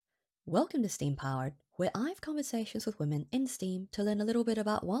Welcome to STEAM Powered, where I have conversations with women in STEAM to learn a little bit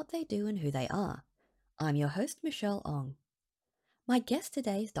about what they do and who they are. I'm your host, Michelle Ong. My guest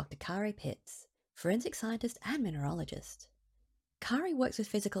today is Dr. Kari Pitts, forensic scientist and mineralogist. Kari works with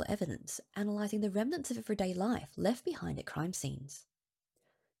physical evidence, analysing the remnants of everyday life left behind at crime scenes.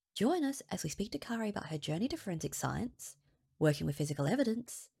 Join us as we speak to Kari about her journey to forensic science, working with physical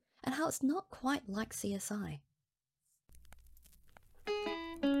evidence, and how it's not quite like CSI.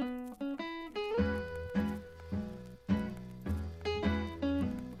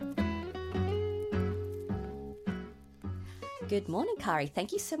 Good morning, Kari.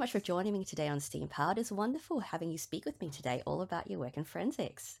 Thank you so much for joining me today on STEAM Powered. It's wonderful having you speak with me today all about your work in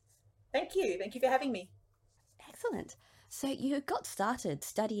forensics. Thank you. Thank you for having me. Excellent. So you got started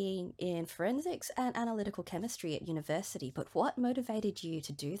studying in forensics and analytical chemistry at university, but what motivated you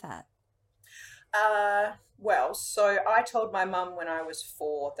to do that? So I told my mum when I was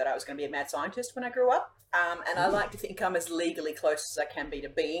 4 that I was going to be a mad scientist when I grew up. And I like to think I'm as legally close as I can be to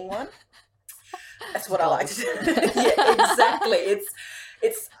being one. That's what I like to do. Yeah, exactly.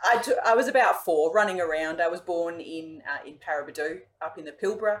 I was about 4, running around. I was born in Paraburdoo, up in the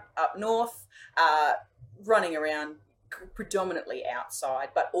Pilbara, up north, running around predominantly outside,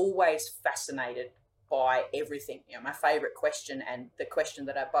 but always fascinated by everything. My favourite question, and the question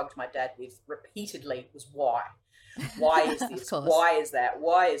that I bugged my dad with repeatedly, was why? Why is this? Why is that?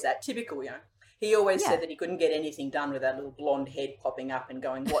 Why is that? Typical, He always said that he couldn't get anything done with that little blonde head popping up and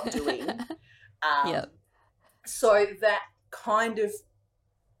going, "What doing?" Yep. So that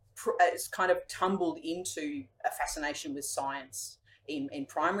it's kind of tumbled into a fascination with science. In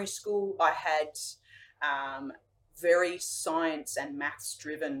primary school, I had very science and maths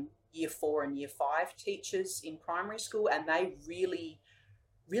driven year 4 and year 5 teachers in primary school, and they really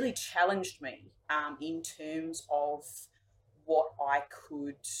challenged me in terms of what I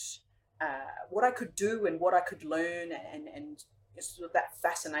could do and what I could learn, and sort of that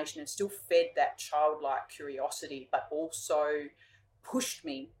fascination, and still fed that childlike curiosity, but also pushed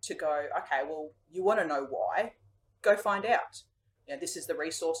me to go, okay, well, you want to know why, go find out. This is the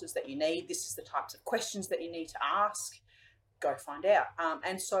resources that you need. This is the types of questions that you need to ask. Go find out.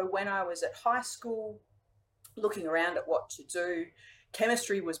 And so when I was at high school, looking around at what to do,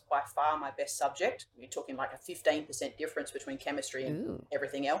 chemistry was by far my best subject. We're talking like a 15% difference between chemistry and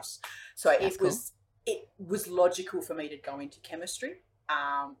everything else. So it was logical for me to go into chemistry.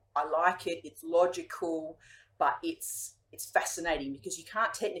 I like it. It's logical, but it's fascinating because you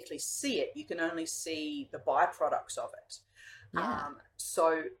can't technically see it. You can only see the byproducts of it. Yeah.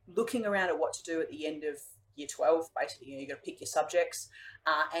 So looking around at what to do at the end of year 12, basically, you've got to pick your subjects.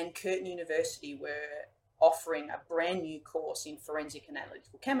 And Curtin University were offering a brand new course in forensic and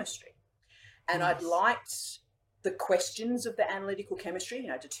analytical chemistry. And Nice. I'd liked the questions of the analytical chemistry,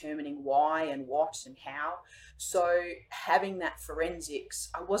 determining why and what and how. So having that forensics,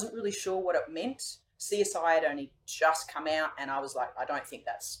 I wasn't really sure what it meant. CSI had only just come out, and I was like, I don't think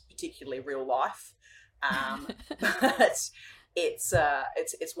that's particularly real life. But it's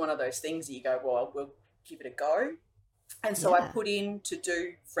one of those things that you go, well, we'll give it a go. And so I put in to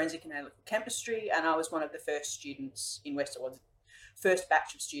do forensic and analytical chemistry, and I was one of the first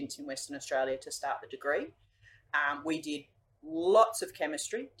batch of students in Western Australia to start the degree. We did lots of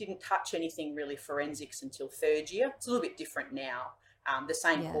chemistry, didn't touch anything really forensics until 3rd year. It's a little bit different now. The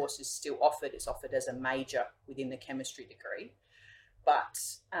same course is still offered. It's offered as a major within the chemistry degree. But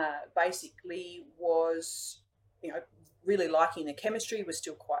basically was, really liking the chemistry, was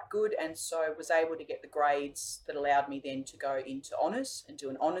still quite good, and so was able to get the grades that allowed me then to go into honours and do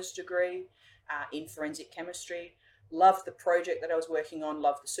an honours degree in forensic chemistry. Loved the project that I was working on,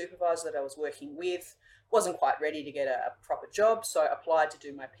 loved the supervisor that I was working with. Wasn't quite ready to get a proper job, so applied to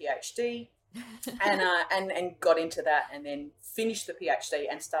do my PhD and got into that, and then finished the PhD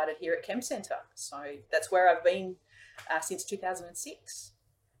and started here at Chem Centre. So that's where I've been since 2006.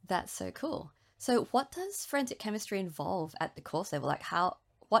 That's so cool. So what does forensic chemistry involve at the course level? Like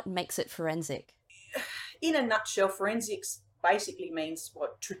what makes it forensic? In a nutshell, forensics basically means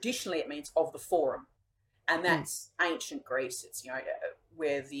what traditionally it means of the forum. And that's ancient Greece. It's,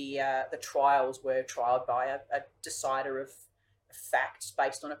 where the trials were trialed by a decider of facts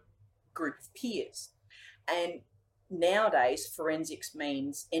based on a group of peers. And nowadays, forensics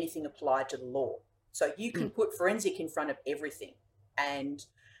means anything applied to the law. So you can put forensic in front of everything. And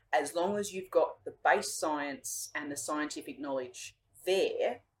as long as you've got the base science and the scientific knowledge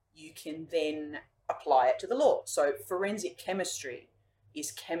there, you can then apply it to the law. So forensic chemistry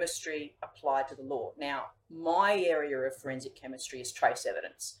is chemistry applied to the law. Now, my area of forensic chemistry is trace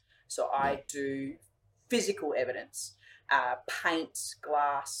evidence. So I do physical evidence. paint,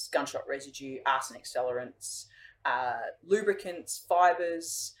 glass, gunshot residue, arson accelerants, lubricants,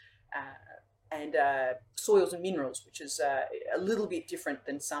 fibres, and soils and minerals, which is a little bit different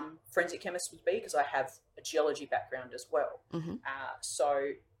than some forensic chemists would be, because I have a geology background as well. Mm-hmm.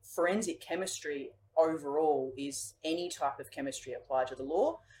 So forensic chemistry overall is any type of chemistry applied to the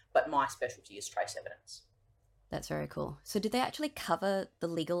law, but my specialty is trace evidence. That's very cool. So did they actually cover the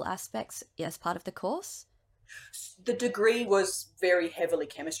legal aspects as part of the course? The degree was very heavily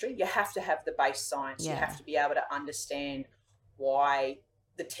chemistry. You have to have the base science. Yeah. You have to be able to understand why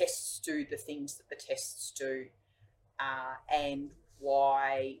the tests do the things that the tests do, and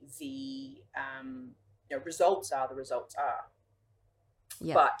why the results are the results are.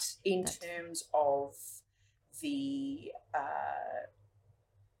 Yeah, but in terms of the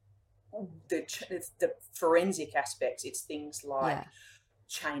forensic aspects, it's things like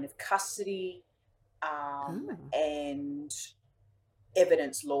chain of custody, and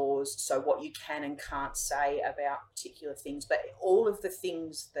evidence laws, so what you can and can't say about particular things. But all of the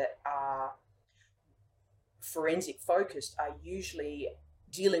things that are forensic focused are usually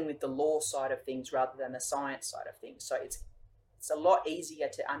dealing with the law side of things rather than the science side of things. So it's a lot easier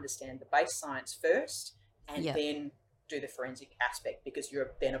to understand the base science first and then do the forensic aspect, because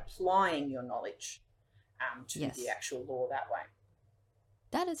you're then applying your knowledge to the actual law that way.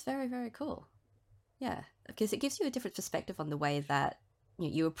 That is very, very cool. Yeah, because it gives you a different perspective on the way that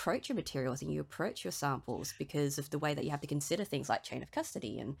you approach your materials and you approach your samples, because of the way that you have to consider things like chain of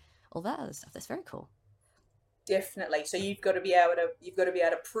custody and all that other stuff. That's very cool. Definitely. So you've got to be able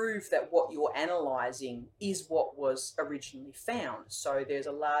to prove that what you're analysing is what was originally found. So there's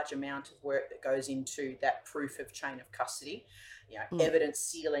a large amount of work that goes into that proof of chain of custody. Evidence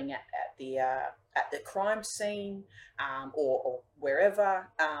sealing at the crime scene, or wherever,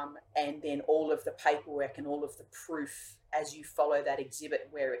 and then all of the paperwork and all of the proof as you follow that exhibit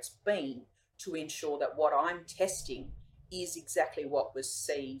where it's been, to ensure that what I'm testing is exactly what was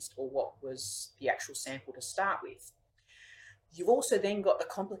seized or what was the actual sample to start with. You've also then got the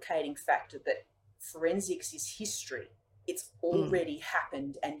complicating factor that forensics is history. It's already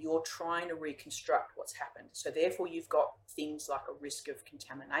happened and you're trying to reconstruct what's happened. So therefore you've got things like a risk of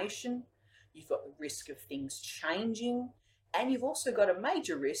contamination, you've got the risk of things changing, and you've also got a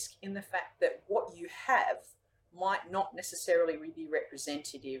major risk in the fact that what you have might not necessarily be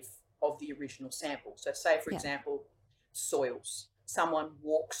representative of the original sample. So say, for example, soils. Someone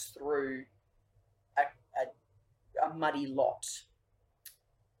walks through a muddy lot.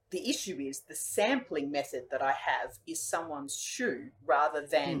 The issue is the sampling method that I have is someone's shoe rather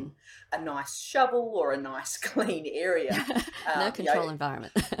than a nice shovel or a nice clean area. No control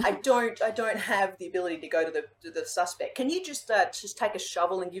environment. I don't have the ability to go to the suspect. Can you just take a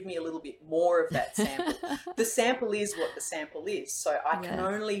shovel and give me a little bit more of that sample? The sample is what the sample is. So I can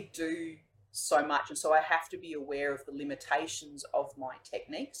only do so much, and so I have to be aware of the limitations of my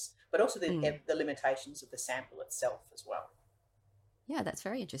techniques, but also the limitations of the sample itself as well. Yeah, that's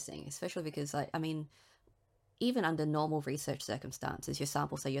very interesting, especially because, I mean, even under normal research circumstances, your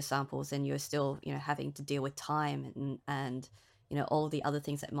samples are your samples, and you're still, having to deal with time and all the other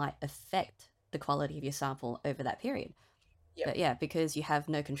things that might affect the quality of your sample over that period. Yep. But yeah, because you have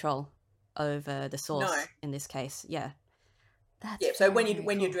no control over the source in this case, that's so when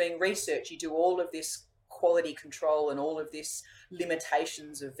you're doing research, you do all of this quality control and all of this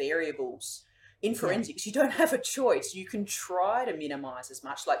limitations of variables. In forensics, you don't have a choice. You can try to minimize as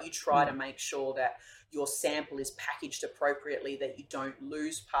much, like you try to make sure that your sample is packaged appropriately, that you don't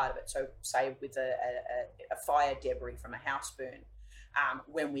lose part of it. So say with a fire debris from a house burn,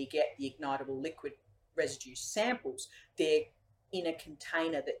 when we get the ignitable liquid residue samples, they're in a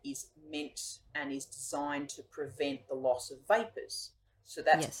container that is meant and is designed to prevent the loss of vapors. So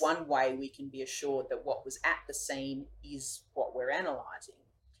that's one way we can be assured that what was at the scene is what we're analysing.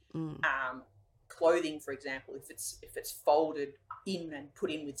 Clothing, for example, if it's folded in and put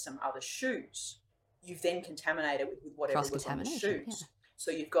in with some other shoes, you've then contaminated with whatever was on the shoes. Yeah.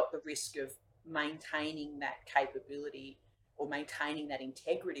 So you've got the risk of maintaining that capability or maintaining that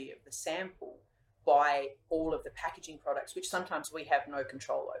integrity of the sample by all of the packaging products, which sometimes we have no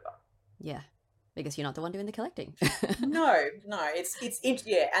control over. Yeah, because you're not the one doing the collecting. No,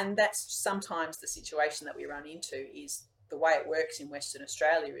 and that's sometimes the situation that we run into. Is the way it works in Western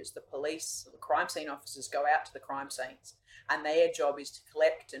Australia is the police or the crime scene officers go out to the crime scenes, and their job is to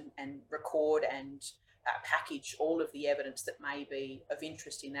collect and record and package all of the evidence that may be of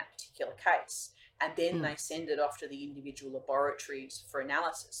interest in that particular case. And then they send it off to the individual laboratories for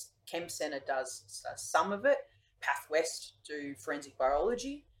analysis. Chem Centre does some of it. Pathwest do forensic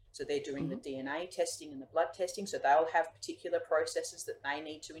biology. So they're doing the DNA testing and the blood testing. So they'll have particular processes that they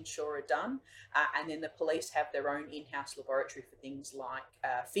need to ensure are done. And then the police have their own in-house laboratory for things like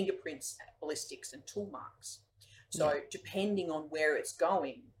fingerprints, ballistics, and tool marks. So depending on where it's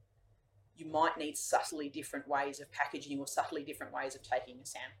going, you might need subtly different ways of packaging or subtly different ways of taking a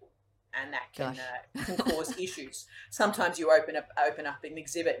sample. And that can cause issues. Sometimes you open up an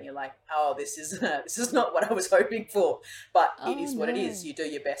exhibit and you're like, oh, this is not what I was hoping for. But it is what it is. You do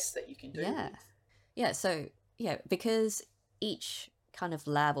your best that you can do. Yeah. So because each kind of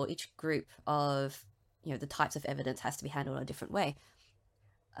lab or each group of the types of evidence has to be handled in a different way.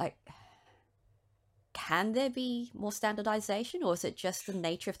 Can there be more standardization, or is it just the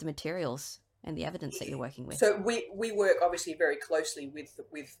nature of the materials and the evidence that you're working with? So we work obviously very closely with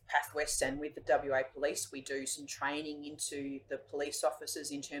Pathwest and with the WA Police. We do some training into the police officers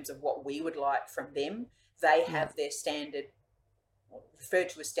in terms of what we would like from them. They have their standard, referred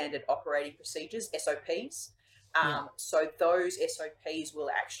to as standard operating procedures, SOPs. So those SOPs will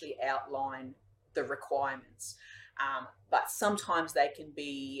actually outline the requirements. But sometimes they can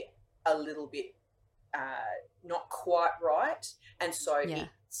be a little bit not quite right. And so it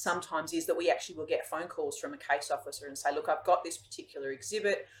sometimes is that we actually will get phone calls from a case officer and say, look, I've got this particular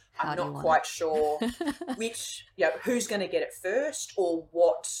exhibit. I'm not quite sure which, who's going to get it first or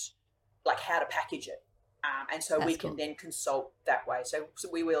what, like how to package it. And so we can then consult that way. So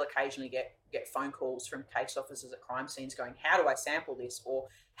we will occasionally get phone calls from case officers at crime scenes going, how do I sample this? Or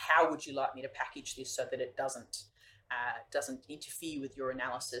how would you like me to package this so that it doesn't interfere with your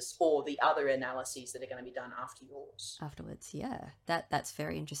analysis or the other analyses that are going to be done after yours. Afterwards, that's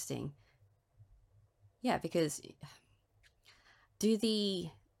very interesting. Yeah, because do the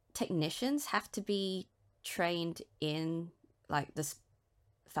technicians have to be trained in like the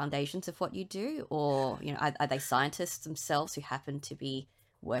foundations of what you do, or are they scientists themselves who happen to be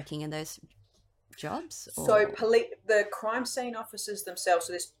working in those jobs? Or? So the crime scene officers themselves,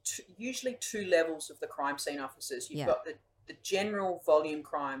 so there's usually two levels of the crime scene officers. You've got the general volume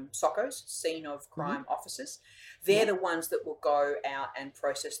crime SOCOs, scene of crime officers. They're the ones that will go out and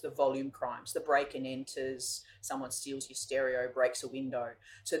process the volume crimes, the break and enters, someone steals your stereo, breaks a window.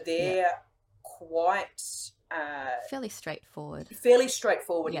 So they're quite fairly straightforward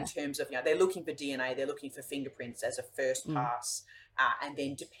in terms of they're looking for DNA, they're looking for fingerprints as a first pass. And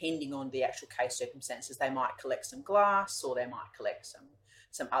then depending on the actual case circumstances, they might collect some glass or they might collect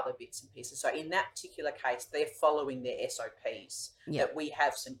some other bits and pieces. So in that particular case, they're following their SOPs that we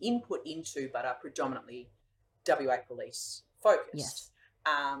have some input into, but are predominantly WA Police focused.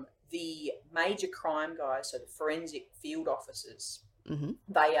 The major crime guys, so the forensic field officers,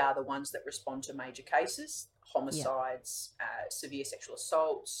 they are the ones that respond to major cases, homicides, severe sexual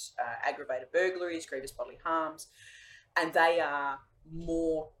assaults, aggravated burglaries, grievous bodily harms. And they are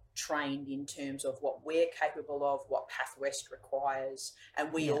more trained in terms of what we're capable of, what Pathwest requires.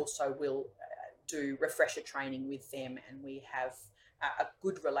 And we also will do refresher training with them. And we have a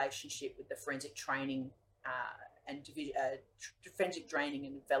good relationship with the forensic training and forensic training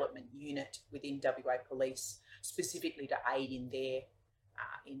and development unit within WA Police, specifically to aid in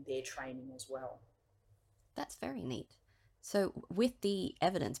their training as well. That's very neat. So with the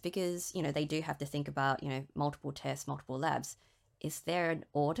evidence, because, they do have to think about, multiple tests, multiple labs, is there an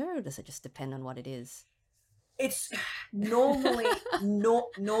order or does it just depend on what it is? It's normally,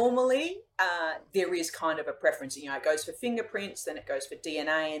 there is kind of a preference. It goes for fingerprints, then it goes for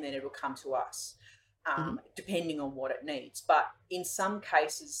DNA, and then it will come to us, depending on what it needs. But in some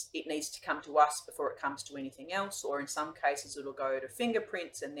cases, it needs to come to us before it comes to anything else, or in some cases, it'll go to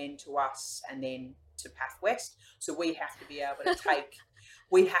fingerprints and then to us and then to Pathwest. So we have to be able to take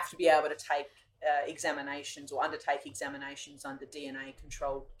examinations or undertake examinations under DNA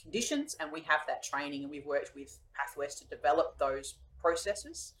controlled conditions, and we have that training, and we've worked with Pathwest to develop those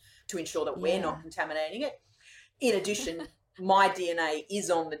processes to ensure that we're not contaminating it. In addition, my DNA is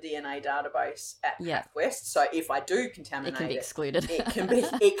on the DNA database at Pathwest, so if I do contaminate it can be excluded.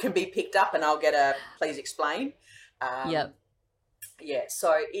 it can be picked up, and I'll get a please explain.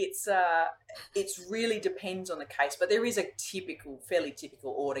 So it's really depends on the case, but there is a fairly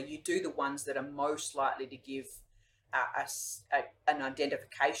typical order. You do the ones that are most likely to give an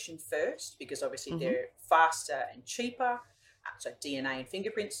identification first, because obviously they're faster and cheaper. So DNA and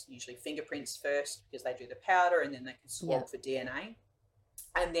fingerprints, usually fingerprints first because they do the powder and then they can swab for DNA.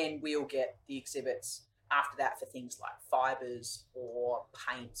 And then we'll get the exhibits after that for things like fibres or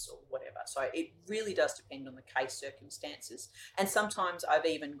paints or whatever. So it really does depend on the case circumstances. And sometimes I've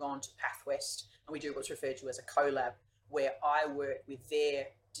even gone to Pathwest and we do what's referred to as a collab, where I work with their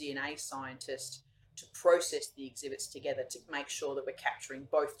DNA scientist to process the exhibits together to make sure that we're capturing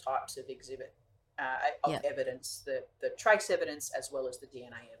both types of evidence, the trace evidence as well as the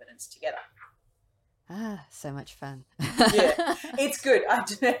DNA evidence together. So much fun. Yeah, it's good.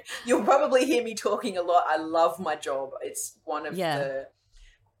 You'll probably hear me talking a lot. I love my job. It's one of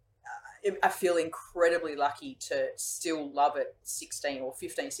I feel incredibly lucky to still love it 16 or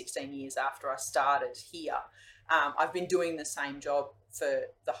 15, 16 years after I started here. I've been doing the same job for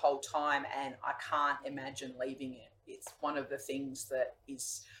the whole time, and I can't imagine leaving it. It's one of the things that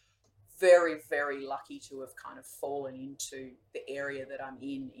is very, very lucky to have kind of fallen into the area that I'm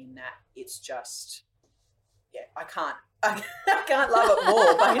in that it's just, I can't love it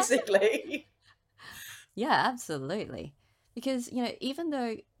more, basically. Yeah, absolutely. Because, even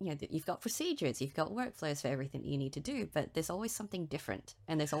though, you've got procedures, you've got workflows for everything you need to do, but there's always something different,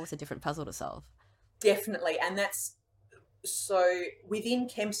 and there's always a different puzzle to solve. Definitely. And so within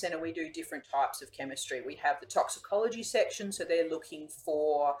Chem Centre, we do different types of chemistry. We have the toxicology section, so they're looking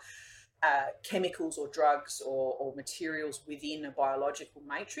for chemicals or drugs or materials within a biological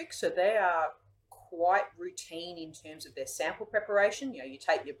matrix. So they are quite routine in terms of their sample preparation. You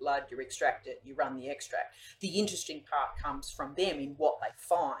take your blood, you extract it, you run the extract. The interesting part comes from them in what they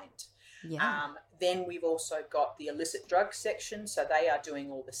find. Yeah. Then we've also got the illicit drug section. So they are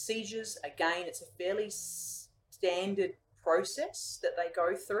doing all the seizures. Again, it's a fairly standard process that they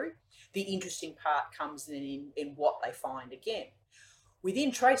go through. The interesting part comes in what they find again.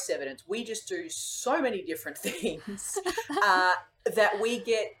 Within trace evidence, we just do so many different things that we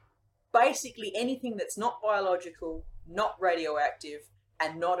get basically anything that's not biological, not radioactive,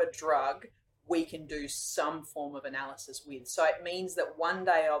 and not a drug, we can do some form of analysis with. So it means that one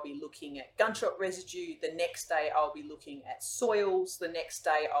day I'll be looking at gunshot residue, the next day I'll be looking at soils, the next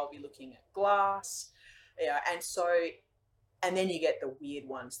day I'll be looking at glass. And then you get the weird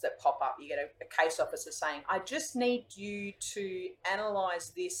ones that pop up. You get a case officer saying, I just need you to analyse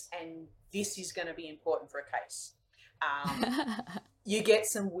this, and this is going to be important for a case. You get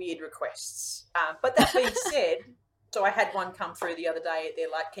some weird requests. But that being said, so I had one come through the other day. They're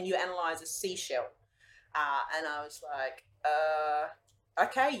like, can you analyse a seashell? And I was like,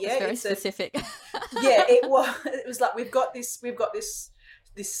 okay, yeah. It's very specific. Yeah, it was like, we've got this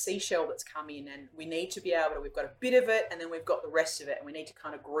seashell that's come in, and we need to be able to, we've got a bit of it, and then we've got the rest of it, and we need to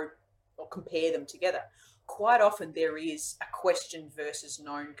kind of group or compare them together. Quite often there is a question versus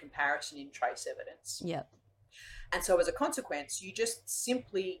known comparison in trace evidence. Yep. And so as a consequence, you just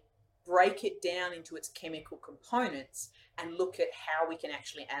simply break it down into its chemical components and look at how we can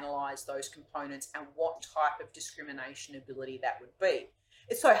actually analyse those components and what type of discrimination ability that would be.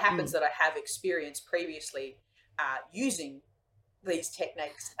 It so happens that I have experience previously using these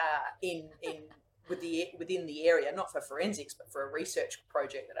techniques within the area, not for forensics, but for a research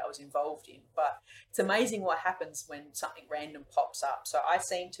project that I was involved in. But it's amazing what happens when something random pops up. So I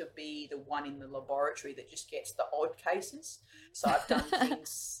seem to be the one in the laboratory that just gets the odd cases. So I've done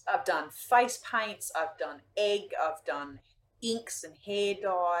things, I've done face paints, I've done egg, I've done inks and hair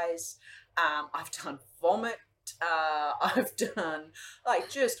dyes, I've done vomit, I've done like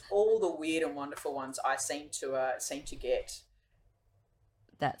just all the weird and wonderful ones I seem to get.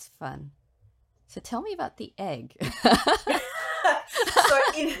 That's fun. So tell me about the egg.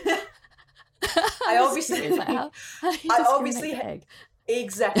 I obviously egg.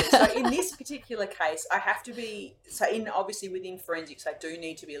 Exactly. So in this particular case, I have to be, obviously within forensics, I do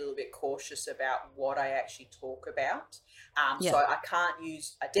need to be a little bit cautious about what I actually talk about. So I can't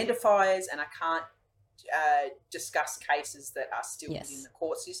use identifiers, and I can't discuss cases that are still within the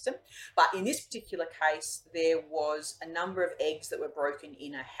court system. But in this particular case, there was a number of eggs that were broken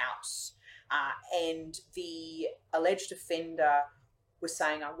in a house. And the alleged offender was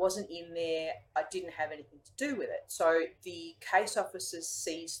saying, I wasn't in there, I didn't have anything to do with it. So the case officers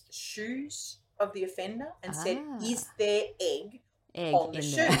seized the shoes of the offender and said, is there egg on the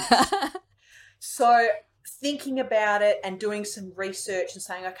shoes? So thinking about it and doing some research and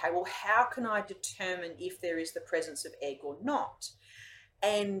saying, okay, well, how can I determine if there is the presence of egg or not?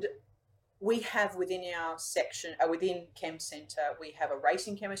 And we have within our section, within Chem Centre, we have a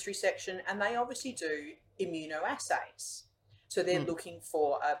racing chemistry section, and they obviously do immunoassays. So they're looking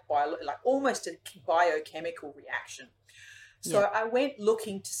for almost a biochemical reaction. So I went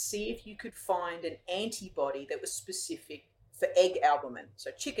looking to see if you could find an antibody that was specific for egg albumin,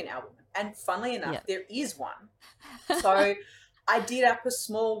 so chicken albumin. And funnily enough, there is one. So I did up a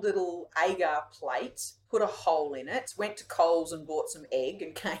small little agar plate, put a hole in it, went to Coles and bought some egg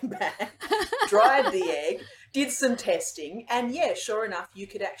and came back, dried the egg, did some testing, and sure enough, you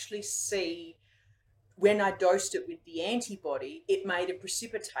could actually see when I dosed it with the antibody, it made it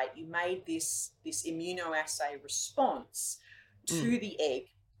precipitate. You made this immunoassay response to the egg,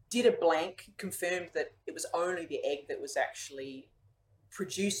 did a blank, confirmed that it was only the egg that was actually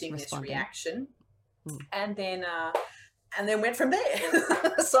producing this reaction, and then went from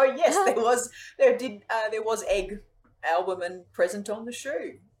there. So yes, there was egg albumin present on the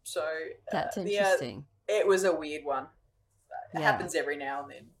shoe. So that's interesting. It was a weird one. It happens every now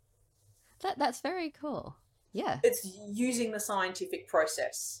and then. That's very cool. Yeah, it's using the scientific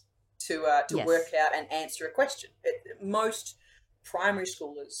process to work out and answer a question. Most primary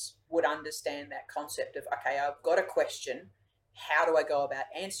schoolers would understand that concept of, okay, I've got a question, how do I go about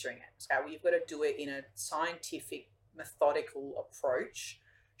answering it? So you've got to do it in a scientific, methodical approach,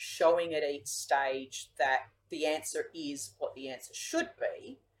 showing at each stage that the answer is what the answer should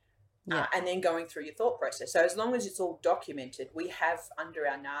be, and then going through your thought process. So as long as it's all documented, we have under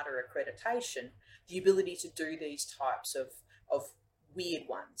our NADA accreditation the ability to do these types of weird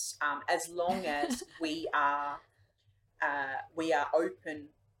ones, as long as we are open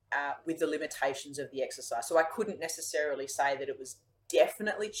with the limitations of the exercise. So I couldn't necessarily say that it was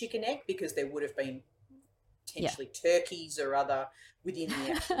definitely chicken egg, because there would have been potentially turkeys or other within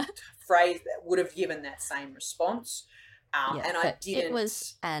the actual phrase that would have given that same response. And I didn't. It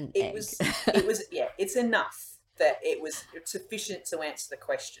was an it egg. was it's enough that it was sufficient to answer the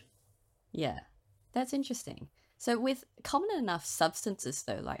question. Yeah, that's interesting. So with common enough substances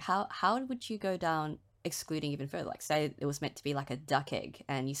though, like how would you go down excluding even further? Like say it was meant to be like a duck egg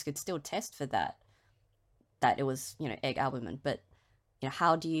and you could still test for that it was, egg albumin, but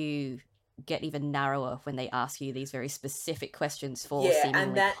how do you get even narrower when they ask you these very specific questions for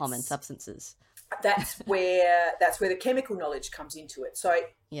seemingly common substances? That's where the chemical knowledge comes into it. So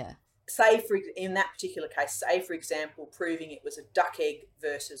say in that particular case, say for example, proving it was a duck egg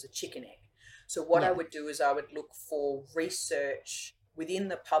versus a chicken egg. So what I would do is I would look for research within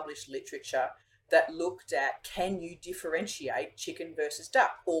the published literature that looked at, can you differentiate chicken versus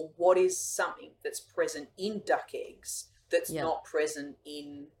duck, or what is something that's present in duck eggs that's not present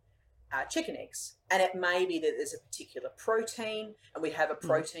in chicken eggs. And it may be that there's a particular protein, and we have a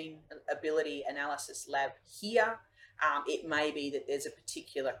protein ability analysis lab here. It may be that there's a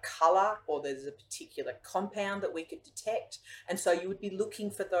particular color or there's a particular compound that we could detect. And so you would be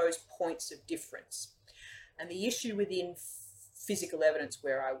looking for those points of difference. And the issue within physical evidence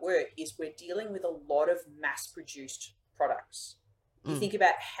where I work is we're dealing with a lot of mass-produced products. You think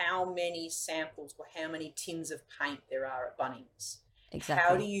about how many samples or how many tins of paint there are at Bunnings. Exactly.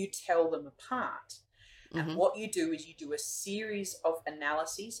 How do you tell them apart? And what you do is you do a series of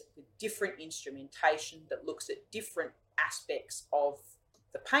analyses with different instrumentation that looks at different aspects of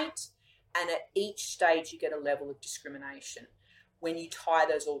the paint, and at each stage you get a level of discrimination. When you tie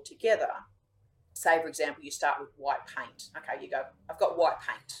those all together, say for example you start with white paint. Okay, you go, I've got white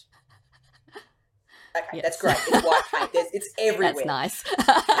paint. Okay, that's great. It's white paint. It's everywhere. That's nice.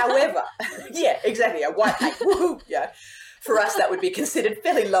 However, yeah, exactly. A white paint. Woohoo! Yeah. For us, that would be considered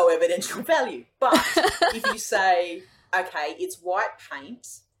fairly low evidential value. But if you say, okay, it's white paint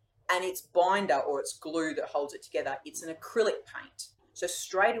and its binder or its glue that holds it together, it's an acrylic paint. So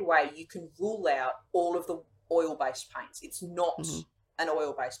straight away, you can rule out all of the oil-based paints. It's not an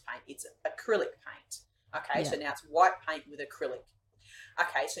oil-based paint. It's acrylic paint. Okay, so now it's white paint with acrylic.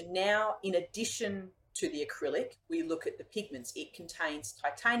 Okay, so now in addition to the acrylic, we look at the pigments. It contains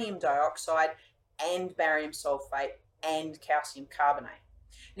titanium dioxide and barium sulfate and calcium carbonate.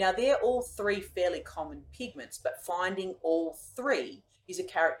 Now, they're all three fairly common pigments, but finding all three is a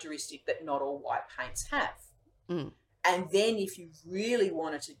characteristic that not all white paints have. And then if you really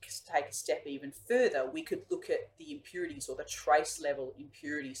wanted to take a step even further, we could look at the impurities or the trace level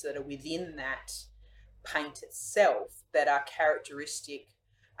impurities that are within that paint itself that are characteristic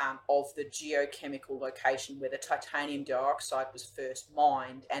of the geochemical location where the titanium dioxide was first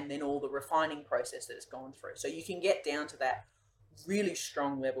mined, and then all the refining process that it's gone through. So you can get down to that really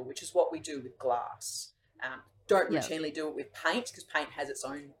strong level, which is what we do with glass. Don't routinely do it with paint because paint has its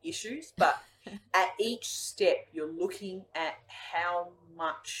own issues, but at each step you're looking at how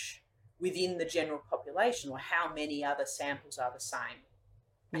much within the general population or how many other samples are the same.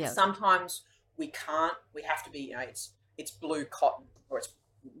 And sometimes we have to be, it's blue cotton, or it's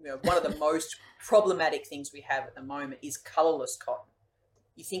one of the most problematic things we have at the moment is colourless cotton.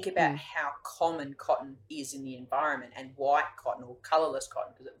 You think about how common cotton is in the environment, and white cotton or colourless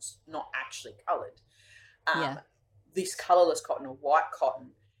cotton, because it's not actually coloured. This colourless cotton or white cotton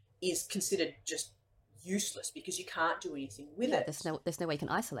is considered just useless because you can't do anything with Yeah, it. there's no way you can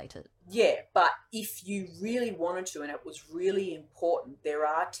isolate it. Yeah, but if you really wanted to, and it was really important, there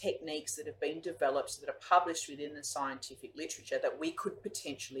are techniques that have been developed that are published within the scientific literature that we could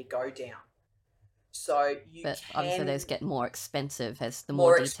potentially go down. So you But obviously can, those get more expensive as the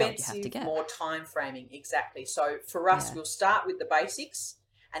more more detailed you have to expensive, get. more time framing, exactly. So for us, Yeah. we'll start with the basics,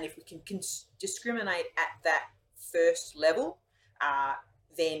 and if we can discriminate at that first level,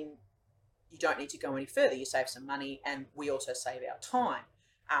 then you don't need to go any further. You save some money, and we also save our time.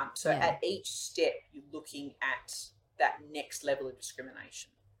 So Yeah. at each step, you're looking at that next level of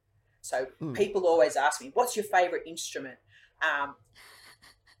discrimination. So people always ask me, what's your favourite instrument? I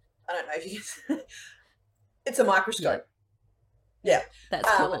don't know if you it's a microscope. Yeah. That's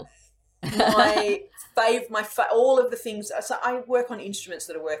cool. All of the things. So I work on instruments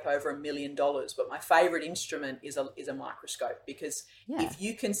that are worth over $1 million, but my favourite instrument is a microscope, because if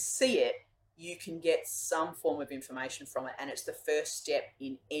you can see it, you can get some form of information from it, and it's the first step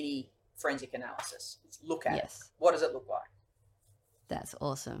in any forensic analysis. Look at it. What does it look like? That's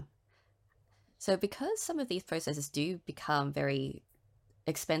awesome. So because some of these processes do become very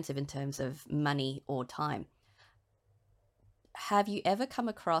expensive in terms of money or time, have you ever come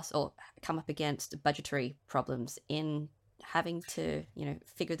across or come up against budgetary problems in having to,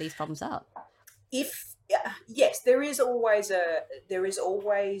 figure these problems out? Yes, there is always a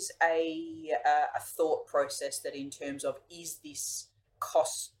thought process that, in terms of, is this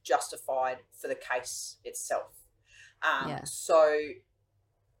cost justified for the case itself? So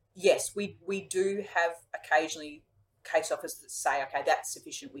yes, we do have occasionally case officers that say, okay, that's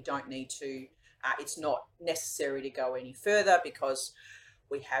sufficient, we don't need to, it's not necessary to go any further because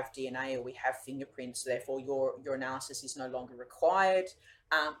we have DNA or we have fingerprints, therefore your analysis is no longer required.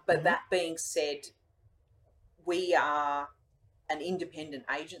 But that being said, we are an independent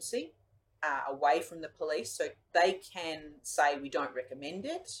agency away from the police, so they can say we don't recommend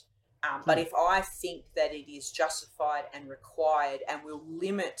it. But if I think that it is justified and required and will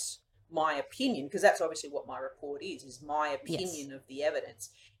limit my opinion, because that's obviously what my report is my opinion of the evidence.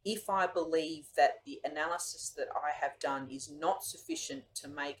 If I believe that the analysis that I have done is not sufficient to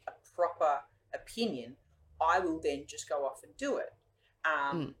make a proper opinion, I will then just go off and do it.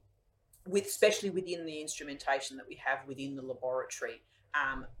 Especially within the instrumentation that we have within the laboratory.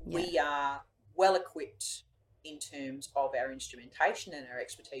 We are well equipped in terms of our instrumentation and our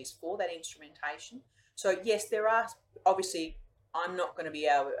expertise for that instrumentation. So yes, there are obviously, I'm not going to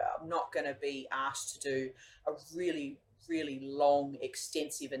be asked to do a really, really long,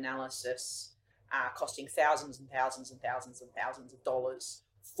 extensive analysis costing thousands and thousands and thousands and thousands of dollars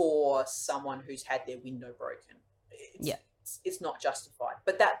for someone who's had their window broken. It's not justified.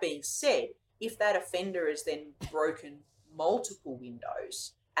 But that being said, if that offender has then broken multiple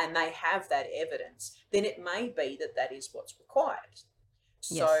windows and they have that evidence, then it may be that that is what's required.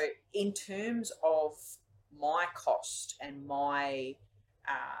 So in terms of my cost and my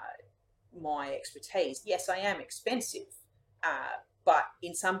expertise, yes, I am expensive, but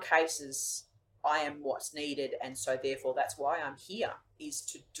in some cases I am what's needed, and so therefore that's why I'm here, is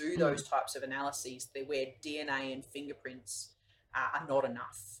to do those types of analyses where DNA and fingerprints are not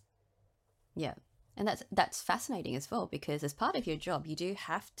enough. Yeah, and that's fascinating as well, because as part of your job, you do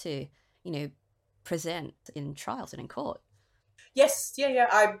have to, present in trials and in court. Yes,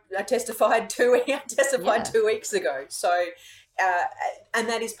 I testified 2 weeks ago. So, and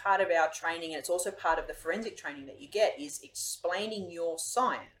that is part of our training, and it's also part of the forensic training that you get, is explaining your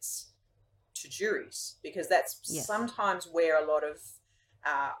science to juries, because that's sometimes where a lot of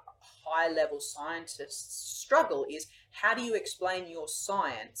high-level scientists struggle, is how do you explain your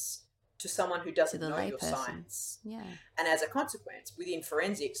science to someone who doesn't know your science? And as a consequence, within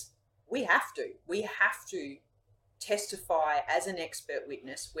forensics, we have to testify as an expert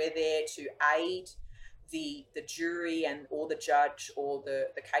witness. We're there to aid the jury and or the judge or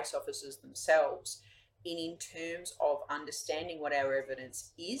the case officers themselves in terms of understanding what our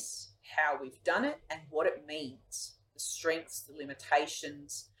evidence is, how we've done it, and what it means, the strengths, the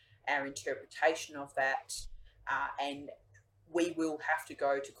limitations, our interpretation of that, and we will have to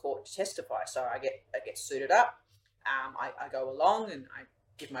go to court to testify. So I get suited up, I go along and I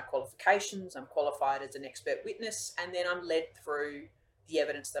give my qualifications. I'm qualified as an expert witness, and then I'm led through the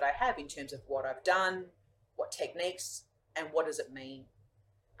evidence that I have in terms of what I've done, what techniques, and what does it mean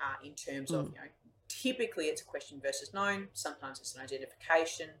in terms of, typically it's a question versus known. Sometimes it's an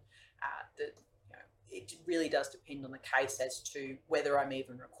identification. It really does depend on the case as to whether I'm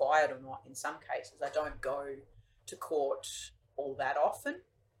even required or not. In some cases, I don't go to court all that often.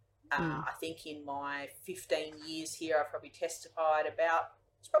 I think in my 15 years here, I've probably testified about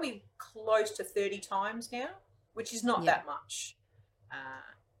It's probably close to 30 times now, which is not that much.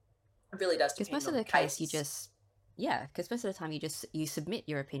 It really does Because depend most of on the the case cases. because most of the time you submit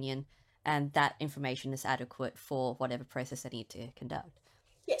your opinion, and that information is adequate for whatever process they need to conduct.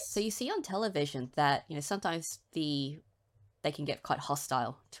 So Yes. you see on television that sometimes they can get quite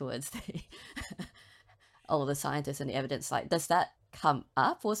hostile towards all of the scientists and the evidence. Like, does that come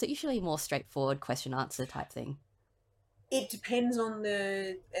up, or is it usually more straightforward question answer type thing? It depends on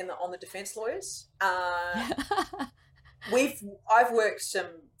the defense lawyers. Yeah. I've worked some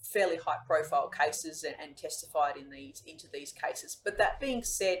fairly high profile cases and testified into these cases. But that being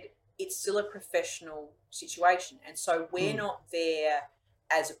said, it's still a professional situation, and so we're not there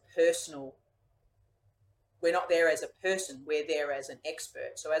as a personal. We're not there as a person. We're there as an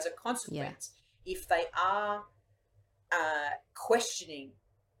expert. So as a consequence, if they are questioning,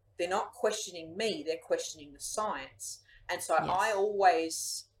 they're not questioning me. They're questioning the science. And so I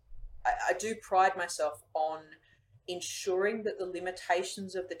do pride myself on ensuring that the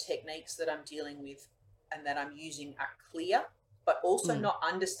limitations of the techniques that I'm dealing with and that I'm using are clear, but also not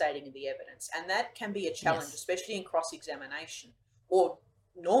understating the evidence. And that can be a challenge, especially in cross-examination or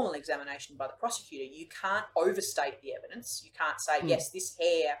normal examination by the prosecutor. You can't overstate the evidence. You can't say, yes, this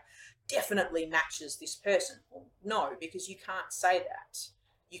hair definitely matches this person. Well, no, because you can't say that.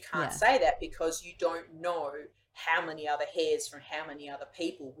 You can't say that because you don't know how many other hairs from how many other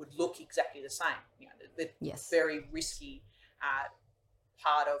people would look exactly the same. The very risky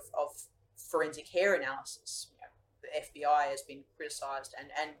part of forensic hair analysis. The FBI has been criticised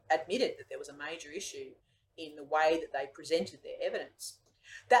and admitted that there was a major issue in the way that they presented their evidence.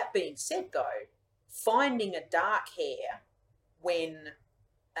 That being said, though, finding a dark hair when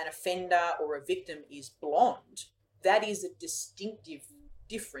an offender or a victim is blonde, that is a distinctive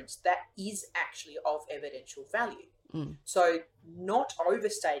difference that is actually of evidential value. So not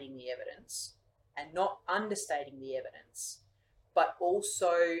overstating the evidence and not understating the evidence, but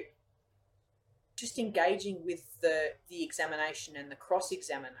also just engaging with the examination and the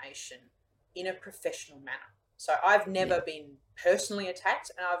cross-examination in a professional manner. So I've never been personally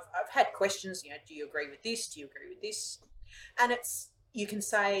attacked, and I've had questions, do you agree with this? Do you agree with this? And you can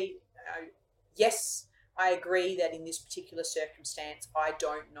say, yes, I agree that in this particular circumstance, I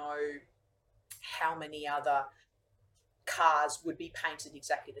don't know how many other cars would be painted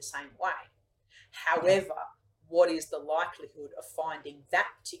exactly the same way. However, what is the likelihood of finding that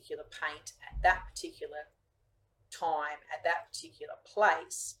particular paint at that particular time, at that particular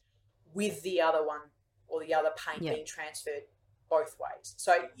place, with the other one or the other paint being transferred both ways?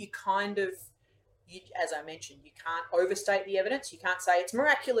 So as I mentioned, you can't overstate the evidence. You can't say it's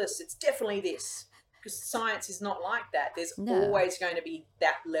miraculous, it's definitely this, because science is not like that. There's always going to be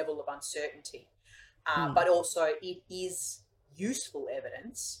that level of uncertainty. But also it is useful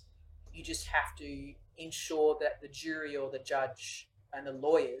evidence. You just have to ensure that the jury or the judge and the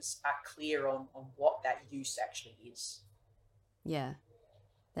lawyers are clear on what that use actually is. Yeah,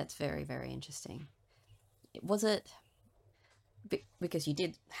 that's very, very interesting. Was it because you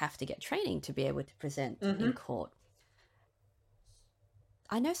did have to get training to be able to present in court?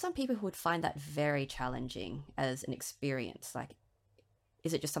 I know some people who would find that very challenging as an experience. Like,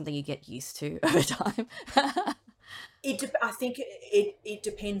 is it just something you get used to over time? I think it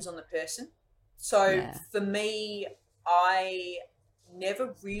depends on the person. So for me, I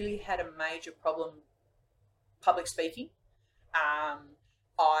never really had a major problem public speaking.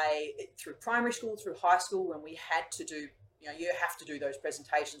 Through primary school, through high school, when we had to do, you have to do those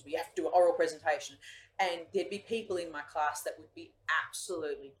presentations, we have to do an oral presentation, and there'd be people in my class that would be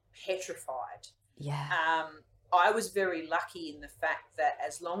absolutely petrified. I was very lucky in the fact that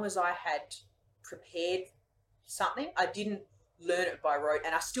as long as I had prepared something, I didn't learn it by rote,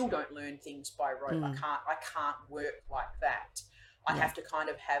 and I still don't learn things by rote. I can't work like that. I have to kind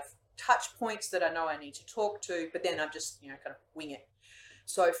of have touch points that I know I need to talk to, but then I just kind of wing it.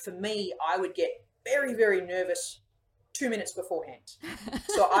 So for me, I would get very, very nervous 2 minutes beforehand.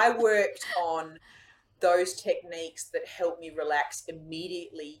 So I worked on those techniques that help me relax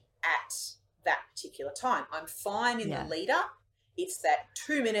immediately at that particular time. I'm fine in the lead up. It's that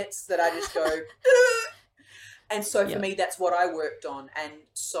 2 minutes that I just go and so for me, that's what I worked on. And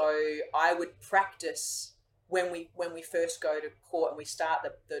so I would practice when we first go to court and we start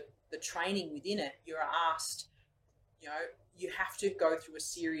the training within it. You're asked, you have to go through a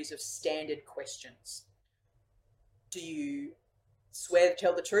series of standard questions. Do you swear to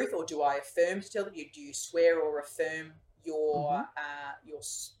tell the truth, or do I affirm to tell the truth? Do you swear or affirm your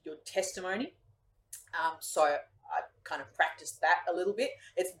testimony? So I kind of practiced that a little bit.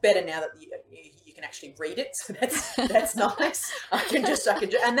 It's better now that you can can actually read it, so that's nice. I can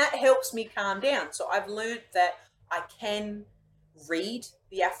and that helps me calm down. So I've learned that I can read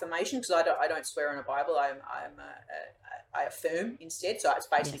the affirmation, because I don't swear on a Bible. I affirm instead. So it's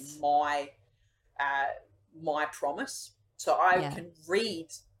basically my promise. So I can read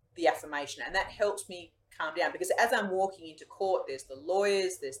the affirmation, and that helps me calm down, because as I'm walking into court, there's the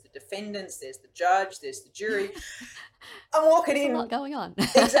lawyers, there's the defendants, there's the judge, there's the jury. I'm walking in. A lot going on.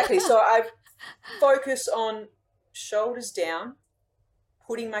 Exactly. So I focus on shoulders down,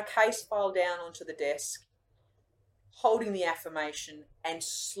 putting my case file down onto the desk, holding the affirmation, and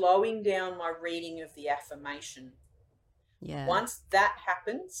slowing down my reading of the affirmation. Yeah. Once that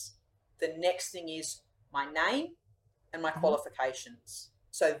happens, the next thing is my name and my qualifications.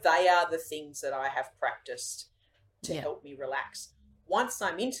 So they are the things that I have practiced to help me relax. Once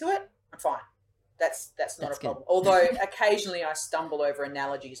I'm into it, I'm fine. That's not a problem. Although occasionally I stumble over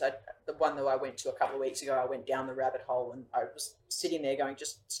analogies. The one that I went to a couple of weeks ago, I went down the rabbit hole, and I was sitting there going,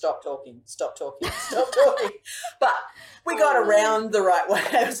 just stop talking, stop talking, stop talking. But we got around the right way.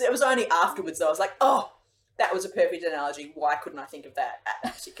 It was only afterwards that I was like, oh, that was a perfect analogy. Why couldn't I think of that at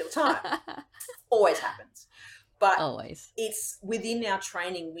that particular time? Always happens. But it's within our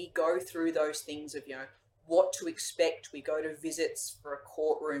training, we go through those things of, what to expect. We go to visits for a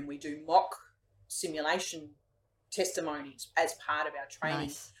courtroom. We do mock simulation testimonies as part of our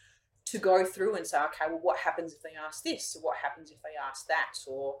training to go through and say, okay, well, what happens if they ask this? Or what happens if they ask that?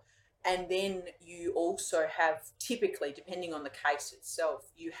 And then you also have, typically, depending on the case itself,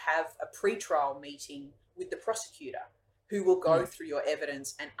 you have a pre-trial meeting with the prosecutor, who will go through your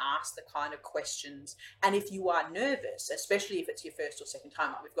evidence and ask the kind of questions. And if you are nervous, especially if it's your first or second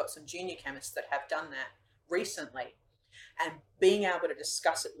time, like we've got some junior chemists that have done that recently, and being able to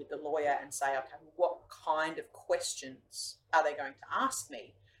discuss it with the lawyer and say, okay, what kind of questions are they going to ask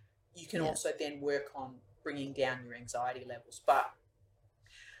me? You can also then work on bringing down your anxiety levels. But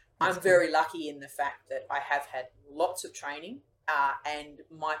I'm very lucky in the fact that I have had lots of training, and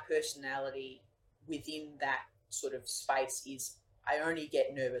my personality within that sort of space is I only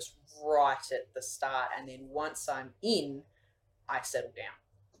get nervous right at the start, and then once I'm in, I settle down.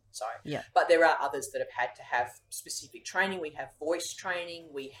 So, but there are others that have had to have specific training. We have voice training,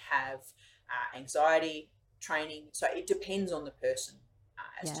 we have anxiety training. So it depends on the person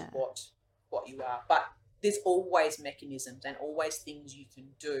as to what you are. But there's always mechanisms and always things you can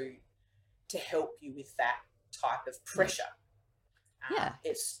do to help you with that type of pressure.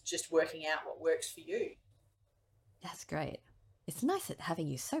 It's just working out what works for you. That's great. It's nice having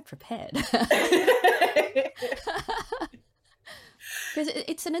you so prepared. Because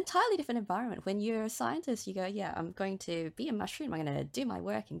it's an entirely different environment. When you're a scientist, you go, I'm going to be a mushroom. I'm going to do my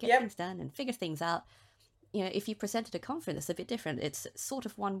work and get things done and figure things out. If you present at a conference, it's a bit different. It's sort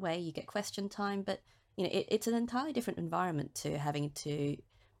of one way, you get question time, but, it's an entirely different environment to having to,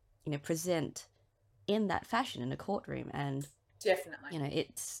 present in that fashion in a courtroom. And definitely,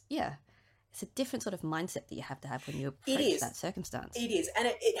 it's a different sort of mindset that you have to have when you approach that circumstance. It is. And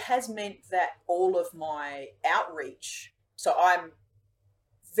it has meant that all of my outreach, so I'm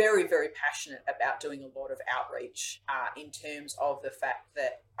very, very passionate about doing a lot of outreach in terms of the fact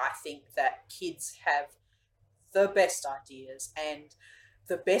that I think that kids have the best ideas and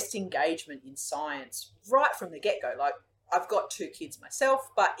the best engagement in science right from the get-go. Like, I've got 2 kids myself,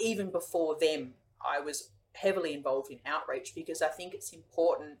 but even before them, I was heavily involved in outreach, because I think it's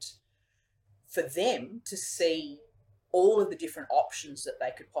important for them to see all of the different options that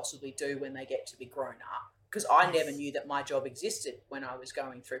they could possibly do when they get to be grown up. Because I never knew that my job existed when I was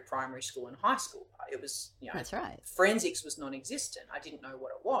going through primary school and high school. It was, that's right. Forensics was non-existent. I didn't know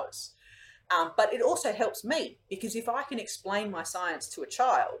what it was. But it also helps me, because if I can explain my science to a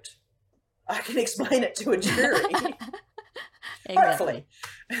child, I can explain it to a jury. Hopefully.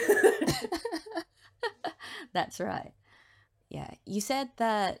 That's right. Yeah. You said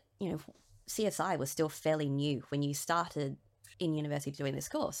that, CSI was still fairly new when you started in university doing this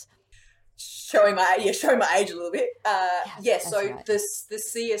course. Showing my age a little bit. So right. the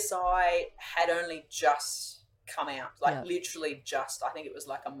CSI had only just come out, literally just, I think it was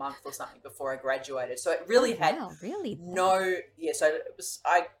like a month or something before I graduated. So it really had so it was,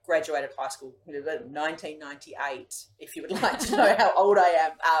 I graduated high school in 1998, if you would like to know how old I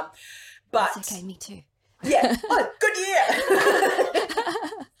am. But that's okay, me too. Yeah, good year.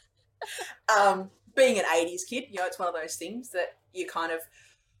 Being an 80s kid, it's one of those things that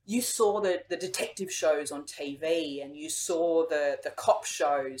you saw the detective shows on TV, and you saw the cop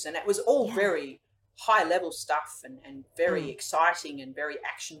shows, and it was all very high level stuff and very exciting and very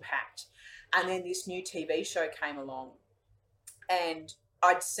action packed. And then this new TV show came along, and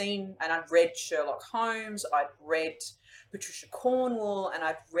I'd seen and I'd read Sherlock Holmes, I'd read Patricia Cornwall, and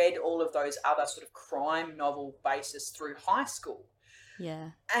I'd read all of those other sort of crime novel bases through high school. Yeah.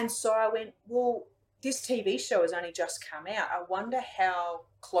 And so I went, well, this TV show has only just come out. I wonder how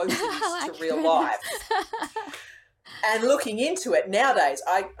close it is to real life. And looking into it nowadays,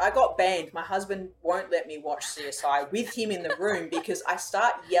 I got banned. My husband won't let me watch CSI with him in the room because I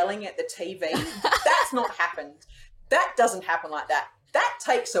start yelling at the TV. That's not happened. That doesn't happen like that. That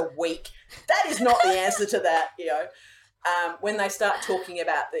takes a week. That is not the answer to that, you know. When they start talking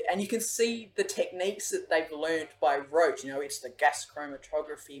about and you can see the techniques that they've learned by rote, you know, it's the gas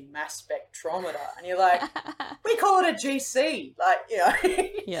chromatography mass spectrometer. And you're like, we call it a GC, like, you know.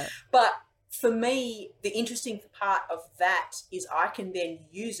 Yeah. But for me, the interesting part of that is I can then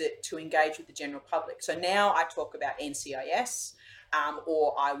use it to engage with the general public. So now I talk about NCIS,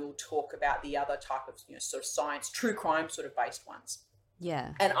 or I will talk about the other type of, you know, sort of science, true crime sort of based ones.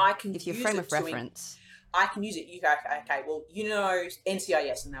 Yeah. And I can use your use frame it of reference. I can use it. You go, okay, well, you know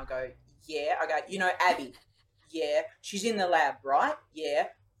NCIS, and they'll go, yeah. I go, you know Abby, yeah. She's in the lab, right? Yeah,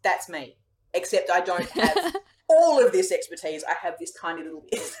 that's me. Except I don't have all of this expertise. I have this tiny little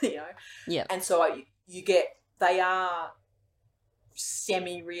bit, you know. Yeah. And so you get, they are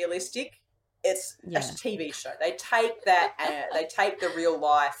semi-realistic. It's a TV show. They take that, they take the real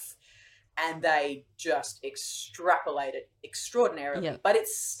life, and they just extrapolate it extraordinarily. Yeah. But it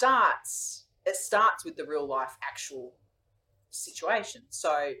starts with the real life actual situation.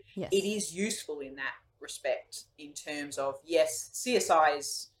 So it is useful in that respect in terms of, yes, CSI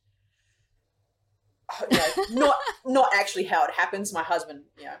is, you know, not actually how it happens. My husband,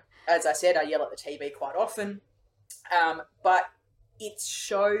 you know, as I said, I yell at the TV quite often, but it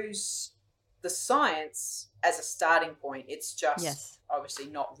shows the science as a starting point. It's just obviously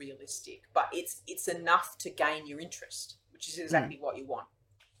not realistic, but it's enough to gain your interest, which is exactly what you want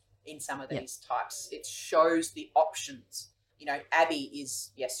in some of these types. It shows the options. You know, Abby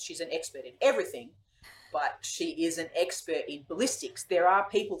is, yes, she's an expert in everything, but she is an expert in ballistics. There are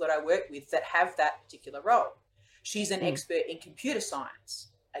people that I work with that have that particular role. She's an expert in computer science.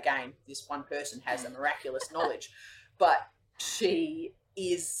 Again, this one person has a miraculous knowledge, but she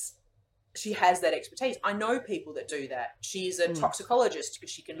has that expertise. I know people that do that. She's a toxicologist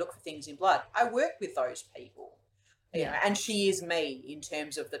because she can look for things in blood. I work with those people. You know, and she is me in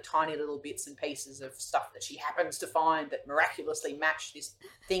terms of the tiny little bits and pieces of stuff that she happens to find that miraculously match this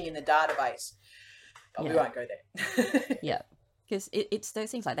thing in the database. But we won't go there. Yeah, because it's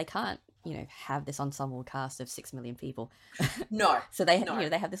those things, like they can't, you know, have this ensemble cast of 6 million people. No. So they, you know,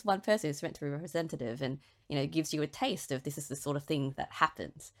 they have this one person who's meant to be representative, and, you know, gives you a taste of this is the sort of thing that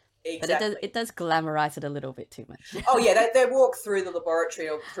happens. Exactly. But it does glamorize it a little bit too much. Oh, yeah. They walk through the laboratory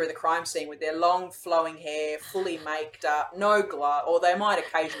or through the crime scene with their long flowing hair, fully maked up, no glove, or they might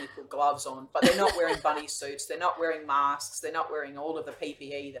occasionally put gloves on, but they're not wearing bunny suits. They're not wearing masks. They're not wearing all of the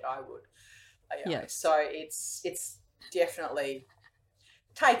PPE that I would. You know. So it's definitely,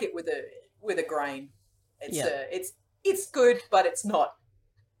 take it with a grain. It's good, but it's not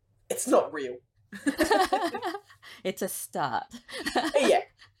real. It's a start. Yeah.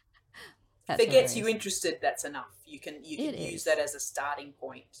 If it gets you hilarious. interested, that's enough. You can use that as a starting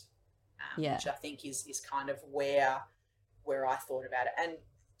point, which I think is kind of where I thought about it. And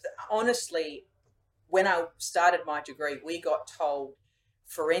honestly, when I started my degree, we got told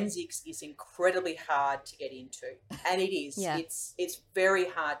forensics is incredibly hard to get into, and it is. It's very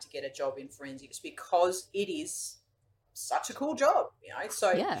hard to get a job in forensics because it is such a cool job, you know.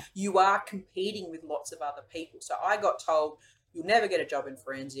 So you are competing with lots of other people. So I got told, you'll never get a job in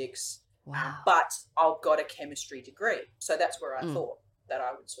forensics. Wow. But I've got a chemistry degree. So that's where I thought that I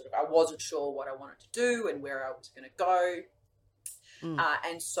would I wasn't sure what I wanted to do and where I was going to go.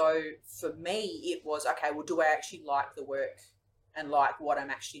 And so for me, it was, okay, well, do I actually like the work and like what I'm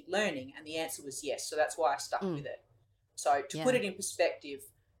actually learning? And the answer was yes. So that's why I stuck with it. So to put it in perspective,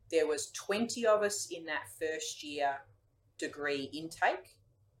 there was 20 of us in that first year degree intake.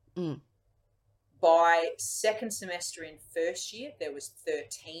 By second semester in first year, there was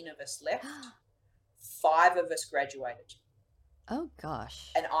 13 of us left. 5 of us graduated. Oh,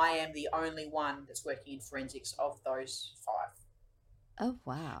 gosh. And I am the only one that's working in forensics of those 5. Oh,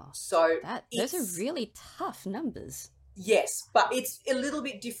 wow. So those are really tough numbers. Yes, but it's a little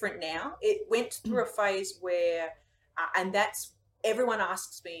bit different now. It went through a phase where, and that's, everyone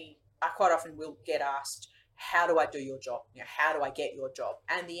asks me, I quite often will get asked, how do I do your job? You know, how do I get your job?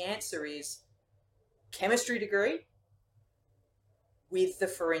 And the answer is, chemistry degree with the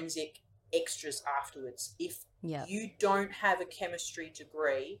forensic extras afterwards. If you don't have a chemistry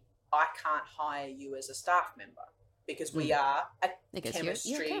degree, I can't hire you as a staff member. because we are a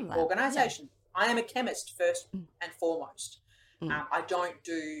chemistry organisation. Yeah. I am a chemist first and foremost. I don't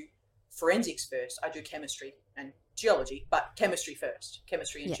do forensics first. I do chemistry and geology, but chemistry first.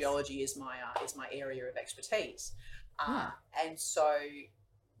 Chemistry and geology is my area of expertise. And so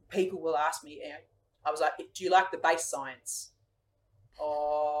people will ask me, I was like, do you like the base science?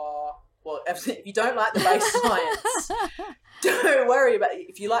 Or, well, if you don't like the base science, don't worry about it.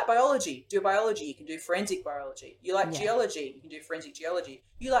 If you like biology, do biology. You can do forensic biology. You like geology, you can do forensic geology.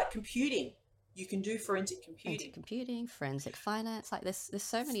 You like computing, you can do forensic computing. Forensic finance. Like there's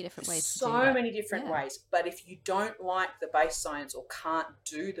so many different ways to do that. So many different ways. But if you don't like the base science or can't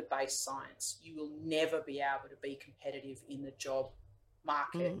do the base science, you will never be able to be competitive in the job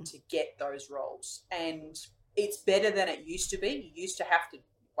market to get those roles. And it's better than it used to be. You used to have to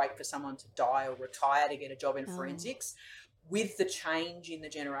wait for someone to die or retire to get a job in forensics. With the change in the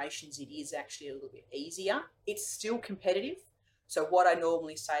generations, it is actually a little bit easier. It's still competitive. So what I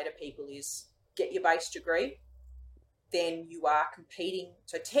normally say to people is get your base degree, then you are competing.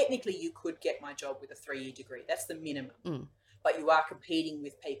 So technically you could get my job with a 3-year degree. That's the minimum. But you are competing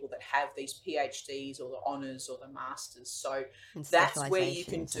with people that have these PhDs or the honours or the masters. So that's where you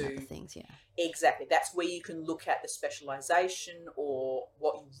can do things. Exactly. That's where you can look at the specialisation or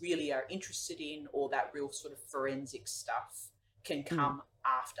what you really are interested in, or that real sort of forensic stuff can come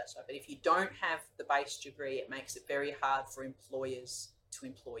after. So, but if you don't have the base degree, it makes it very hard for employers to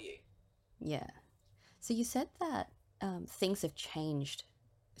employ you. Yeah. So you said that things have changed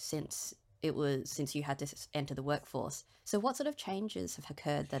since you had to enter the workforce. So what sort of changes have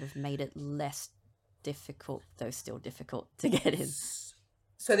occurred that have made it less difficult, though still difficult, to get in?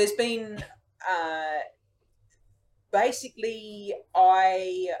 So there's been basically,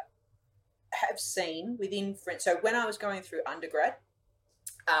 I have seen within, so when I was going through undergrad,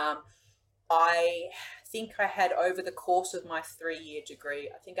 I think I had, over the course of my 3-year degree,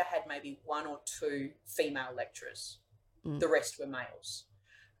 I think I had maybe 1 or 2 female lecturers. The rest were males.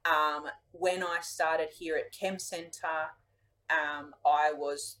 When I started here at Chem Centre, I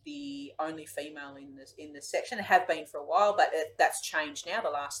was the only female in the section. It have been for a while, but that's changed now. The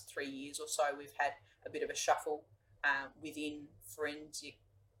last 3 years or so, we've had a bit of a shuffle within forensic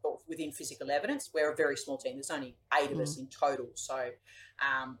or within physical evidence. We're a very small team. There's only 8 of us in total. So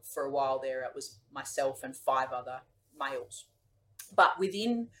for a while there, it was myself and 5 other males. But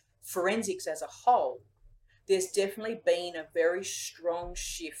within forensics as a whole, there's definitely been a very strong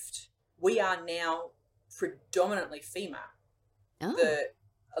shift. We are now predominantly female.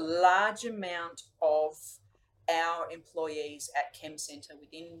 A large amount of our employees at Chem Centre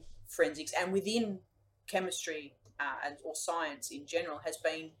within forensics and within chemistry or science in general has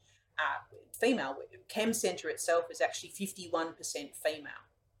been female. Chem Centre itself is actually 51% female.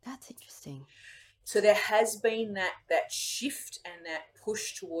 That's interesting. So there has been that shift and that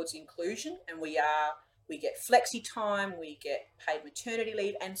push towards inclusion, and we get flexi time, we get paid maternity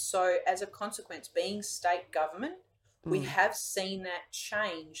leave, and so as a consequence, being state government, we have seen that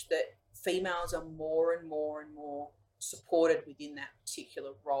change, that females are more and more and more supported within that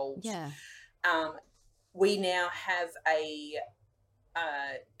particular role. Yeah. We now have a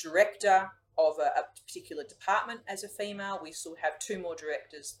director of a particular department as a female. We still have 2 more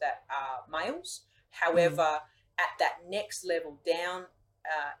directors that are males. However, at that next level down,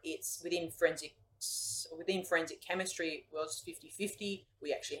 it's within forensic chemistry, it was 50-50.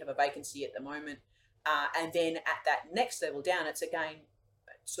 We actually have a vacancy at the moment. And then at that next level down, it's again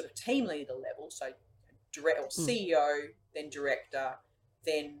sort of team leader level. So CEO, then director,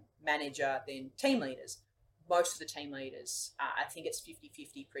 then manager, then team leaders. Most of the team leaders, I think it's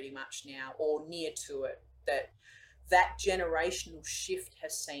 50-50 pretty much now, or near to it. That generational shift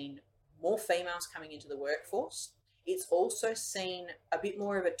has seen more females coming into the workforce. It's also seen a bit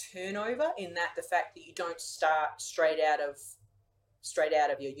more of a turnover, in that the fact that you don't start straight out of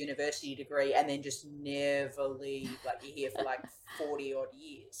your university degree and then just never leave, like you're here for like 40 odd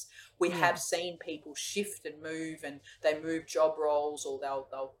years. We have seen people shift and move, and they move job roles, or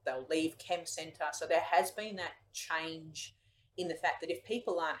they'll leave Chem Centre. So there has been that change in the fact that if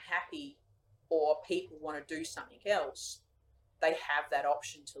people aren't happy or people want to do something else, they have that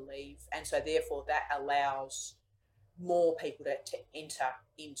option to leave. And so therefore that allows more people to enter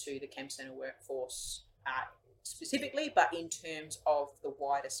into the Chem Centre workforce specifically, but in terms of the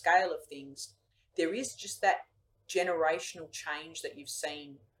wider scale of things, there is just that generational change that you've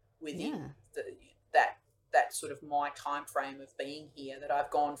seen within that sort of my time frame of being here, that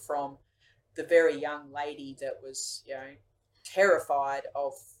I've gone from the very young lady that was, terrified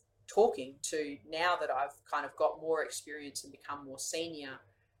of talking, to now that I've kind of got more experience and become more senior,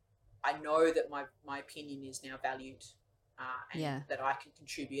 I know that my opinion is now valued, and Yeah. that I can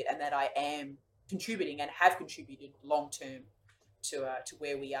contribute, and that I am contributing and have contributed long term to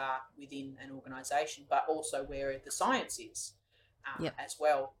where we are within an organisation, but also where the science is, Yep. as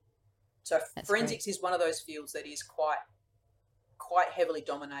well. So That's great. forensics is one of those fields that is quite heavily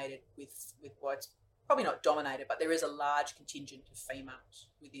dominated with what's probably not dominated, but there is a large contingent of females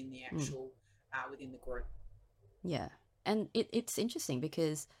within the Mm. actual within the group. Yeah. And it's interesting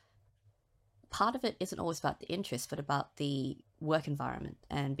because part of it isn't always about the interest, but about the work environment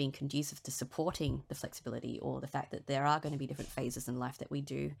and being conducive to supporting the flexibility or the fact that there are going to be different phases in life that we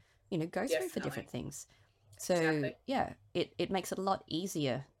do, go through for Definitely, different things. So exactly. yeah, it makes it a lot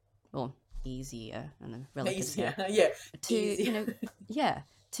easier, or easier in a relative Easier, scale, yeah, to, easier. yeah,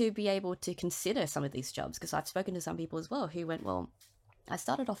 to be able to consider some of these jobs. Because I've spoken to some people as well who went, well, I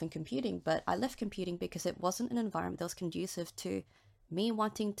started off in computing, but I left computing because it wasn't an environment that was conducive to me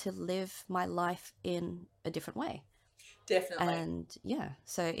wanting to live my life in a different way. Definitely. And yeah,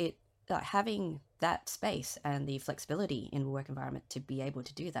 so it having that space and the flexibility in the work environment to be able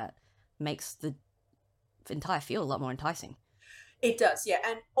to do that makes the entire field a lot more enticing. It does, yeah.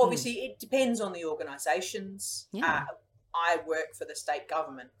 And Mm, obviously, it depends on the organisations. yeah. I work for the state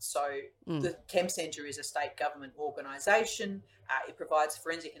government, so Mm, the Chem Centre is a state government organisation. It provides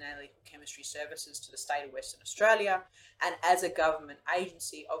forensic and analytical chemistry services to the state of Western Australia. And as a government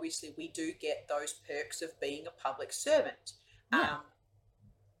agency, obviously, we do get those perks of being a public servant. yeah. Um,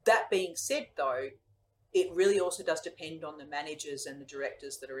 that being said, though, it really also does depend on the managers and the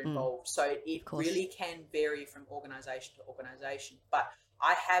directors that are Mm, involved. So it of course. really can vary from organisation to organisation. But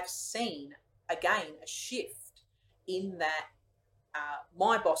I have seen, again, a shift in that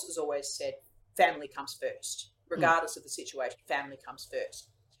my boss has always said family comes first, Mm, regardless of the situation, family comes first.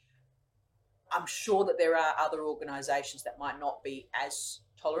 I'm sure that there are other organisations that might not be as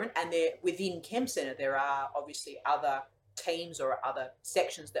tolerant, and there within Chem Centre there are obviously other teams or other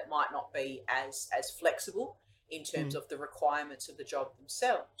sections that might not be as flexible in terms mm, of the requirements of the job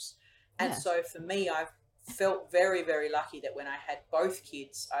themselves. And yeah. so for me, I've felt very, very lucky that when I had both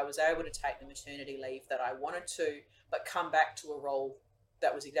kids, I was able to take the maternity leave that I wanted to, but come back to a role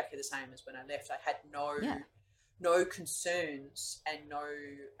that was exactly the same as when I left. I had Yeah. no concerns and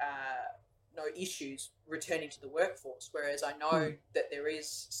no issues returning to the workforce. Whereas I know Mm, that there is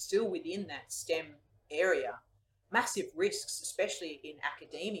still within that STEM area massive risks, especially in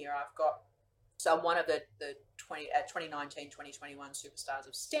academia. I've got so I'm one of the 2019 2021 superstars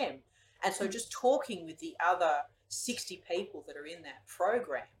of STEM, and so mm, just talking with the other 60 people that are in that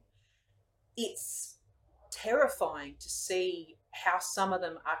program, it's terrifying to see how some of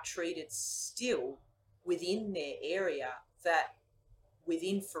them are treated still within their area, that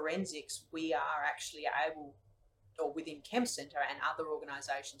within forensics we are actually able, or within Chem Centre and other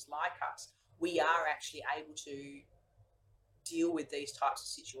organisations like us, we are actually able to deal with these types of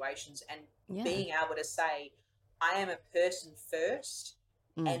situations, and yeah. being able to say, I am a person first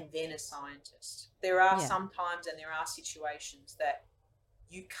Mm, and then a scientist. There are yeah. some times and there are situations that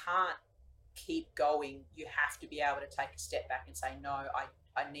you can't keep going. You have to be able to take a step back and say, no,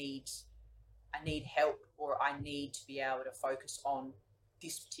 I need help, or I need to be able to focus on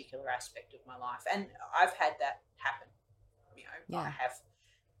this particular aspect of my life. And I've had that happen. I Yeah. have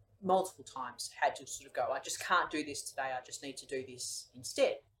multiple times had to sort of go, I just can't do this today. I just need to do this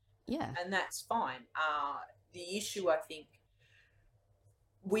instead. Yeah. And that's fine. The issue, I think,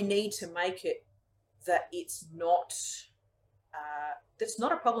 we need to make it that it's not that's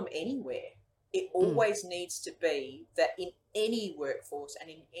not a problem anywhere. It Mm, always needs to be that in any workforce and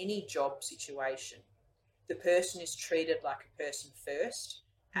in any job situation, the person is treated like a person first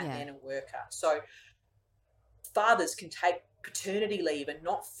and yeah. then a worker. So fathers can take paternity leave and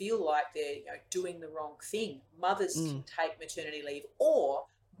not feel like they're doing the wrong thing. Mothers Mm, can take maternity leave, or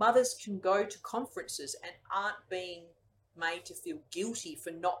mothers can go to conferences and aren't being made to feel guilty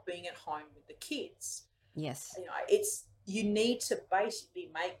for not being at home with the kids. yes. It's you need to basically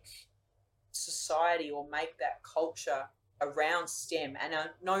make society or make that culture around STEM. And I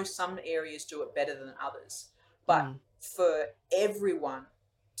know some areas do it better than others, but Mm, for everyone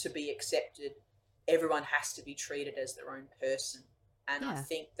to be accepted, everyone has to be treated as their own person. And I yeah.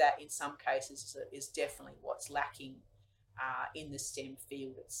 think that in some cases is definitely what's lacking in the STEM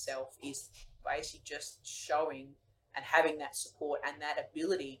field itself, is basically just showing and having that support and that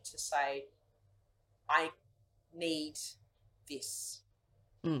ability to say, I need this,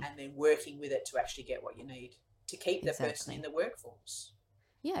 Mm, and then working with it to actually get what you need to keep the person in exactly. the workforce.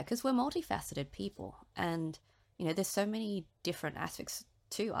 Yeah, because we're multifaceted people, and there's so many different aspects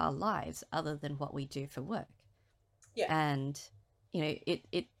to our lives other than what we do for work. Yeah, And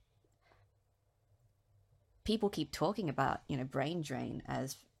it people keep talking about, brain drain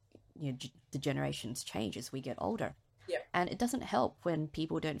as, the generations change as we get older. Yeah. And it doesn't help when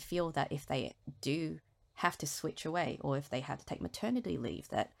people don't feel that if they do have to switch away, or if they have to take maternity leave,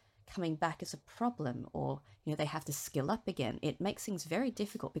 that coming back is a problem, or, they have to skill up again. It makes things very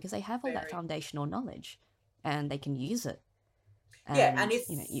difficult because they have all that Very. foundational knowledge and they can use it. Yeah, and And, if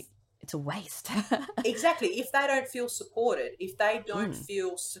it's a waste. exactly, if they don't feel supported, if they don't Mm,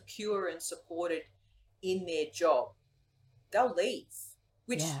 feel secure and supported in their job, they'll leave,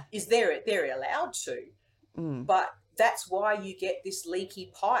 which yeah. is they're allowed to. Mm, But that's why you get this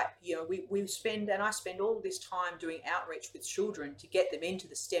leaky pipe. We spend, and I spend all this time doing outreach with children to get them into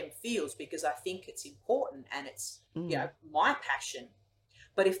the STEM fields because I think it's important and it's, mm, my passion.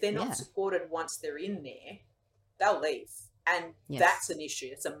 But if they're not yeah. supported once they're in there, they'll leave. And Yes. that's an issue.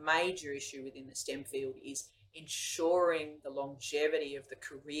 It's a major issue within the STEM field, is ensuring the longevity of the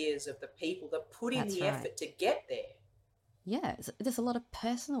careers of the people that put in That's the right. effort to get there. Yeah, there's a lot of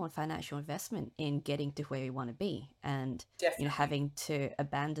personal and financial investment in getting to where we want to be, and Definitely. having to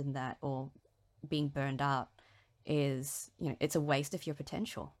abandon that or being burned out is, it's a waste of your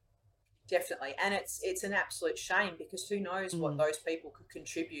potential. Definitely, and it's an absolute shame because who knows what Mm, those people could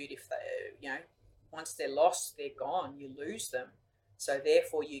contribute if they, once they're lost, they're gone. You lose them, so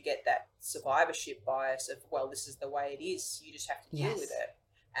therefore you get that survivorship bias of, well, this is the way it is. You just have to deal with yes, it,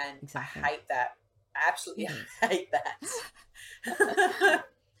 and I exactly. hate that. I absolutely It is. hate that.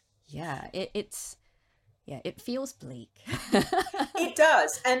 Yeah, it's yeah, it feels bleak. It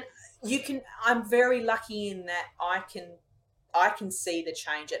does, and I'm very lucky in that I can see the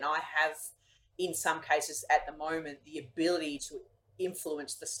change, and I have, in some cases at the moment, the ability to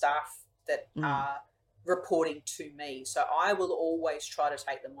influence the staff that Mm, are reporting to me. So I will always try to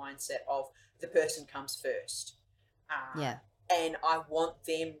take the mindset of the person comes first. Uh, yeah. and I want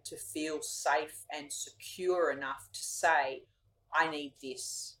them to feel safe and secure enough to say, I need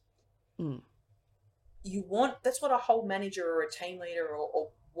this. Mm, That's what a whole manager or a team leader, or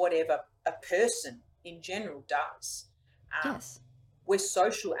whatever, a person in general does. um, yes. we're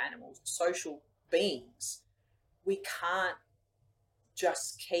social animals, social beings. We can't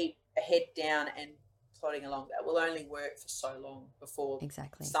just keep a head down and plodding along. That will only work for so long before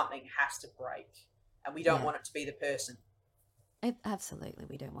Exactly. something has to break, and we don't Yeah. want it to be the person. Absolutely,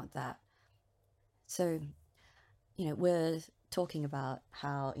 we don't want that. So, we're talking about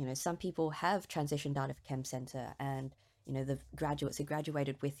how, some people have transitioned out of Chem Center, and, the graduates who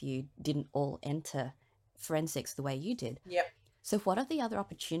graduated with you didn't all enter forensics the way you did. Yep. So, what are the other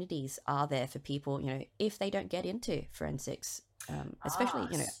opportunities are there for people, if they don't get into forensics, especially,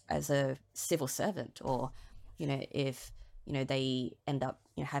 Ah, as a civil servant, or, if, they end up,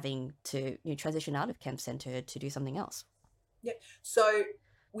 having to, transition out of Chem Center to do something else? yep. So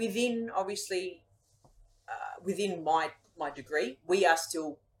within, obviously, within my degree, we are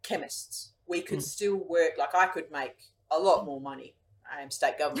still chemists. We could Mm. still work. Like, I could make a lot more money. I am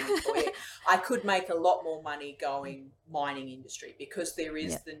state government employee. I could make a lot more money going mining industry because there Yeah.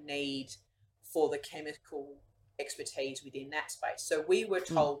 is the need for the chemical expertise within that space. So we were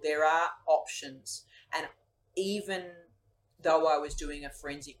Mm. told there are options, and even though I was doing a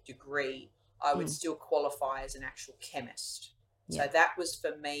forensic degree, I would Mm. still qualify as an actual chemist. So Yeah. that was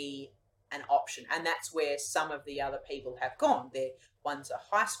for me an option, and that's where some of the other people have gone. One's a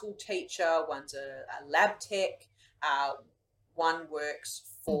high school teacher, one's a lab tech, uh, one works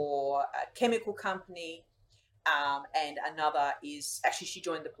Mm. for a chemical company, and another is actually, she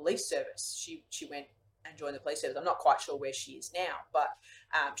joined the police service. She went and joined the police service. I'm not quite sure where she is now, but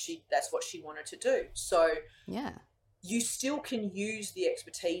that's what she wanted to do. So Yeah. you still can use the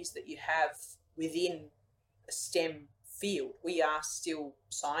expertise that you have within a STEM field. We are still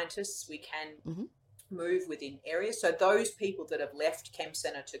scientists. We can Hmm. move within areas. So those people that have left Chem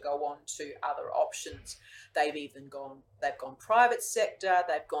Centre to go on to other options, they've gone private sector,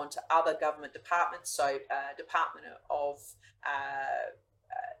 they've gone to other government departments. So Department of,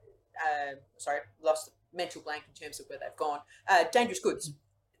 sorry, lost the mental blank in terms of where they've gone. Dangerous goods.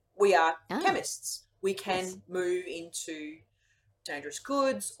 We are Ah, chemists. We yes. can move into dangerous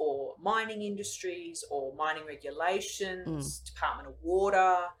goods or mining industries or mining Mm. regulations, Department of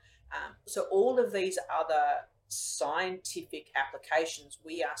Water. So all of these other scientific applications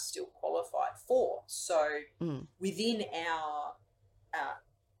we are still qualified for. So Mm. within our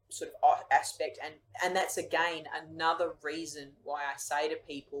sort of aspect, and that's again another reason why I say to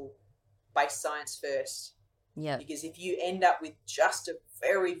people, base science first, Yeah. because if you end up with just a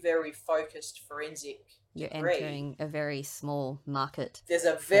very, very focused forensic You're degree, entering a very small market there's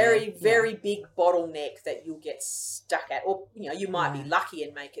a for, very, yeah, very big bottleneck that you'll get stuck at. Or, you might be right. lucky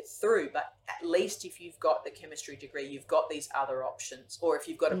and make it through, but at least if you've got the chemistry degree, you've got these other options. Or if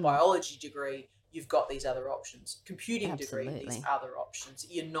you've got a Mm, biology degree, you've got these other options. Computing degree, these absolutely. other options.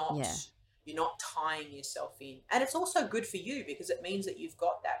 Yeah. You're not tying yourself in. And it's also good for you because it means that you've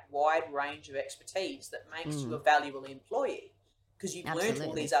got that wide range of expertise that makes you Mm, a valuable employee because you've learned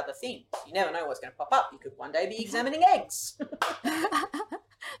all these absolutely. other things. You never know what's going to pop up. You could one day be examining eggs.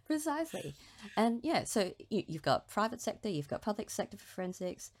 Precisely. And yeah, so you've got private sector, you've got public sector for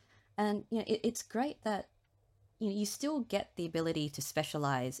forensics, and it's great that you still get the ability to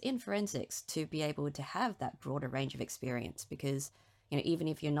specialize in forensics to be able to have that broader range of experience because even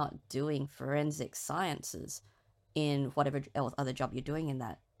if you're not doing forensic sciences in whatever other job you're doing in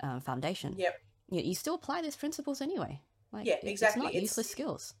that foundation, Yep. you still apply these principles anyway. Like Yeah, it's exactly. not useless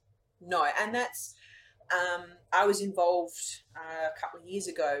skills. No, and that's I was involved a couple of years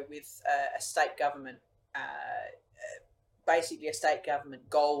ago with a state government, basically a state government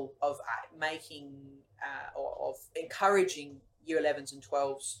goal of making or of encouraging year 11s and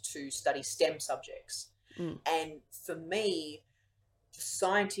 12s to study STEM subjects. Mm, And for me, the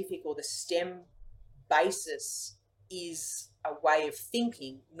scientific or the STEM basis is a way of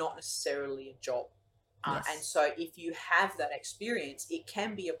thinking, not necessarily a job. And yes. so, if you have that experience, it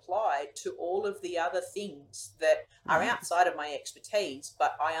can be applied to all of the other things that are Right. outside of my expertise,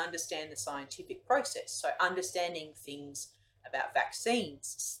 but I understand the scientific process. So, understanding things about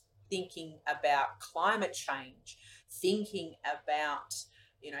vaccines, thinking about climate change, thinking about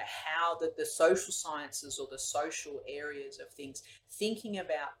how the social sciences or the social areas of things, thinking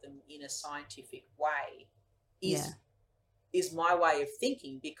about them in a scientific way Yeah. is is my way of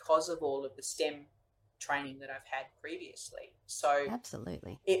thinking because of all of the STEM training that I've had previously. So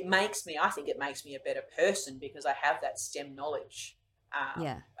Absolutely. I think it makes me a better person because I have that STEM knowledge.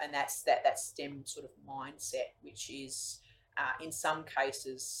 Yeah. And that's that STEM sort of mindset, which is in some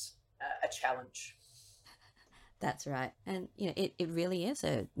cases a challenge. That's right. And it really is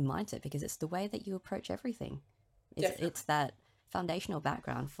a mindset because it's the way that you approach everything. It's Definitely. that foundational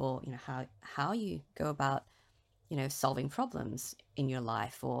background for, how you go about, solving problems in your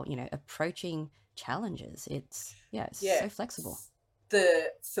life or, approaching challenges. It's Yeah. so flexible.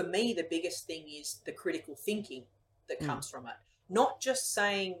 For me, the biggest thing is the critical thinking that Mm. comes from it. Not just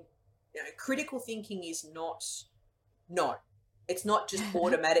saying, critical thinking is not no. It's not just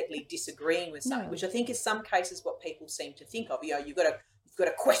automatically disagreeing with something, No. which I think is some cases what people seem to think of. You've got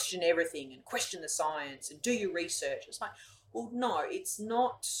to question everything and question the science and do your research. It's like, well, no, it's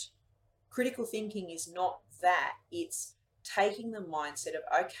not. Critical thinking is not that. It's taking the mindset of,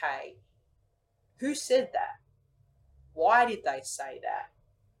 okay, who said that? Why did they say that?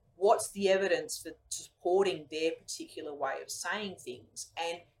 What's the evidence for supporting their particular way of saying things?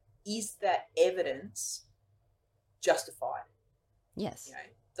 And is that evidence justified? Yes.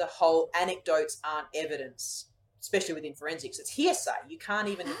 The whole anecdotes aren't evidence, especially within forensics. It's hearsay. You can't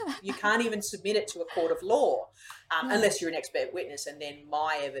even submit it to a court of law No. unless you're an expert witness, and then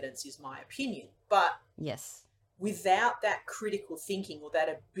my evidence is my opinion. But Yes. without that critical thinking or that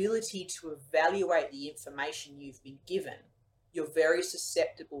ability to evaluate the information you've been given, you're very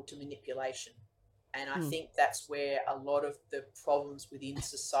susceptible to manipulation. And I Mm. think that's where a lot of the problems within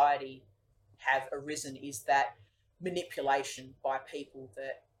society have arisen, is that manipulation by people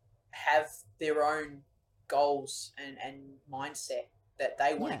that have their own goals and mindset that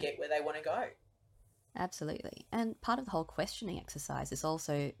they want to Yeah. get where they want to go. Absolutely. And part of the whole questioning exercise is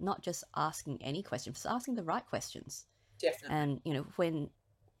also not just asking any questions, but asking the right questions. Definitely. And,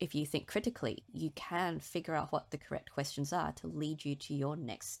 if you think critically, you can figure out what the correct questions are to lead you to your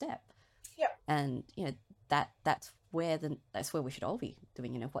next step. Yep. And, that's where we should all be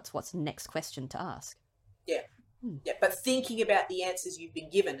doing, what's the next question to ask. Yeah. Yeah, but thinking about the answers you've been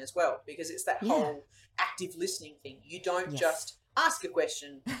given as well, because it's that Yeah. whole active listening thing. You don't Yes. just ask a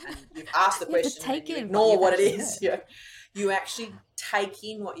question and you've asked the You have to question take and you in what ignore you've what it actually is. heard. You actually take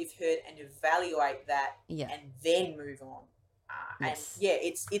in what you've heard and evaluate that, Yeah. and then move on. And Yes. yeah,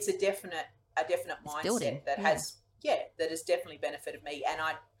 it's a definite It's building. mindset that Yeah. has definitely benefited me, and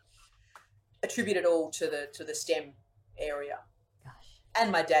I attribute it all to the STEM area. Gosh.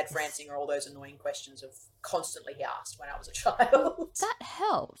 And my dad for Yes. answering all those annoying questions of constantly he asked when I was a child. That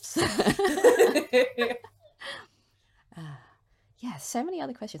helps. Yeah, so many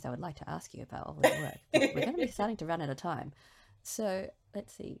other questions I would like to ask you about all the work. But we're going to be starting to run out of time. So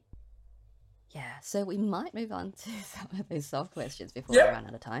let's see. Yeah, so we might move on to some of those soft questions before we run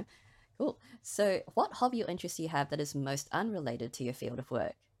out of time. Cool. So what hobby or interest do you have that is most unrelated to your field of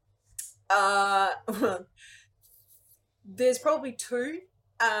work? Uh, there's probably two.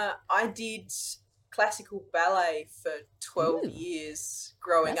 I did classical ballet for 12 Ooh, years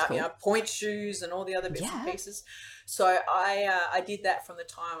growing that's up, cool. point shoes and all the other bits and Yeah, pieces. So I did that from the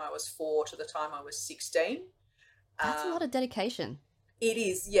time I was 4 to the time I was 16. that's a lot Um, of dedication. it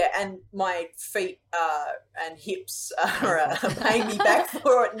is, yeah, and my feet and hips are Painful. paying me back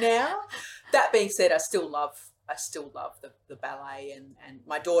for it now. That being said, I still love the ballet, and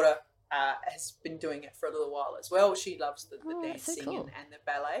my daughter has been doing it for a little while as well. She loves the Oh, that's so dancing cool. and the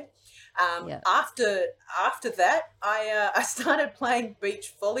ballet. Yeah. After that, I started playing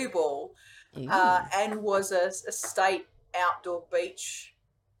beach volleyball Ooh, and was a state outdoor beach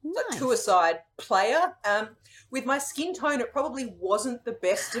nice. two-a-side player. With my skin tone, it probably wasn't the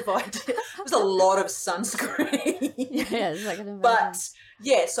best of ideas. It was a lot of sunscreen. Yes, I can But imagine.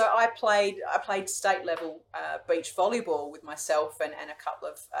 yeah, so I played state level beach volleyball with myself and a couple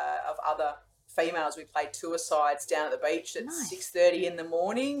of other females. We played tour sides down at the beach at six Nice. thirty in the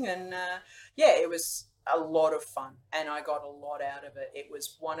morning, and yeah, it was a lot of fun, and I got a lot out of it. It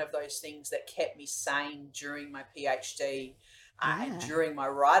was one of those things that kept me sane during my PhD. And Yeah. during my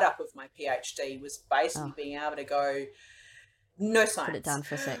write up of my PhD was basically Oh, being able to go, no put it science, down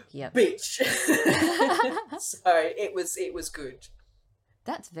for a sec. Yep. beach. So it was good.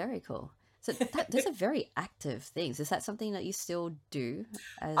 That's very cool. So that those are very active things. Is that something that you still do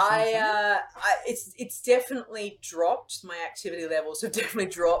as an aside? It's definitely dropped. My activity levels have definitely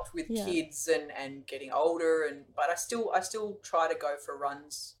dropped with Yeah. kids and getting older, but I still try to go for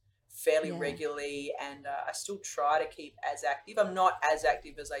runs fairly Yeah. regularly, and I still try to keep as active. I'm not as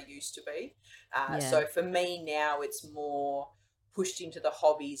active as I used to be, Yeah. so for me now it's more pushed into the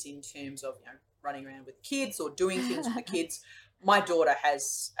hobbies in terms of running around with kids or doing things with the kids. My daughter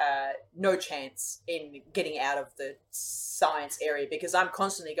has no chance in getting out of the science area because I'm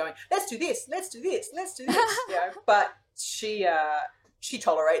constantly going, let's do this, let's do this, let's do this. But she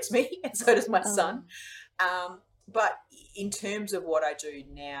tolerates me, and so does my Oh, son. But in terms of what I do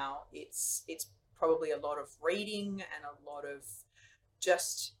now, it's probably a lot of reading and a lot of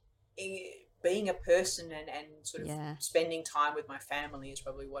just being a person and sort of yeah. spending time with my family is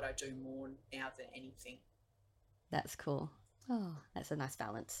probably what I do more now than anything. That's cool. Oh, that's a nice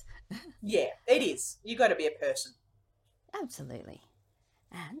balance. Yeah, it is. You got to be a person. Absolutely.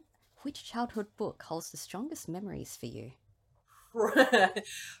 And which childhood book holds the strongest memories for you?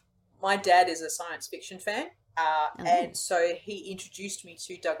 My dad is a science fiction fan, Oh. and so he introduced me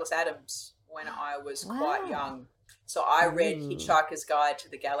to Douglas Adams when I was quite Wow. young. So I read Ooh. Hitchhiker's Guide to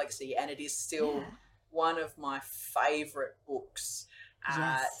the Galaxy, and it is still Yeah. one of my favorite books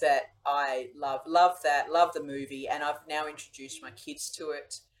Yes. that I love. Love that. Love the movie, and I've now introduced my kids to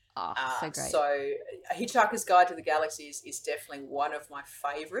it. Oh, so great. So Hitchhiker's Guide to the Galaxy is definitely one of my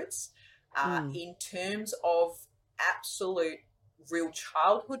favorites. Mm. In terms of absolute real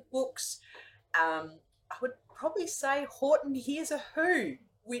childhood books, I would probably say Horton Hears a Who,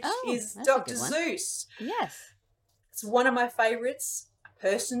 which Oh, is that's a Dr. good one. Zeus. Yes. It's one of my favorites. A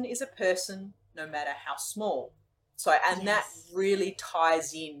person is a person, no matter how small. So, and that Yes. really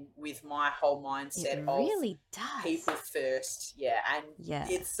ties in with my whole It mindset of really does. people first. Yeah, and Yeah.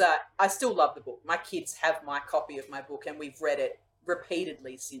 it's I still love the book. My kids have my copy of my book, and we've read it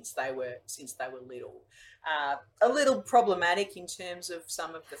repeatedly since they were little. A little problematic in terms of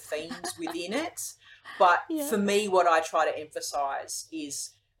some of the themes within it, but Yeah. for me, what I try to emphasize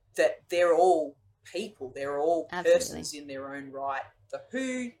is that they're all people, they're all Absolutely. persons in their own right. The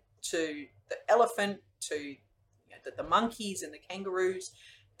who to the elephant to the monkeys and the kangaroos,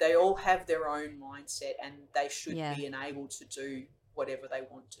 they all have their own mindset, and they should Yeah. be enabled to do whatever they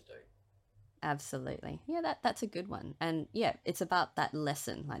want to do. Absolutely. Yeah, that's a good one. And yeah, it's about that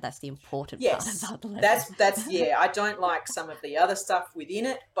lesson. Like that's the important part Yes, about the lesson. that's yeah. I don't like some of the other stuff within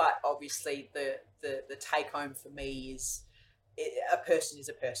it, but obviously the take home for me is a person is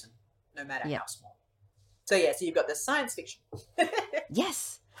a person, no matter Yep. how small. So yeah, so you've got the science fiction.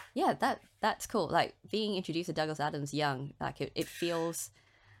 Yes. Yeah, that's cool. Like being introduced to Douglas Adams young, like it feels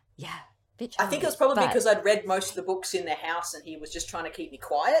yeah, a bit I think it was childish. probably But because I'd read most of the books in the house, and he was just trying to keep me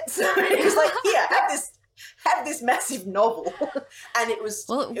quiet. So he was like, "Here, have this massive novel," and it was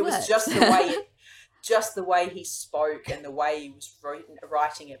well, it it was works. just the way he spoke and the way he was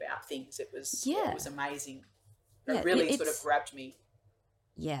writing about things. It Yeah. was amazing. It Yeah, really sort of it's grabbed me.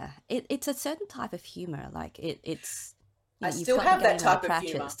 yeah, it's a certain type of humor. Like it's I you've still got the have that Gaynor type of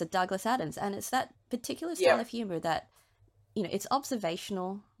humor. Pratchett's, the Douglas Adams, and it's that particular style Yeah, of humor that it's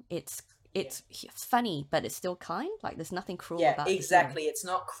observational. yeah, It's funny, but it's still kind. Like there's nothing cruel yeah. about the humor. Exactly. It's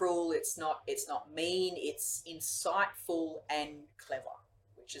not cruel. It's not mean. It's insightful and clever,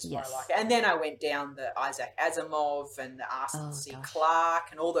 which is why I like Yes. it. And then I went down the Isaac Asimov and the Arthur Oh C. gosh. Clarke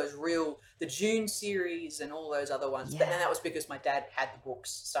and all those the Dune series and all those other ones. But Yeah. then that was because my dad had the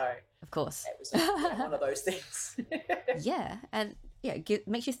books, so Of course. it was one of those things. Yeah, and yeah, it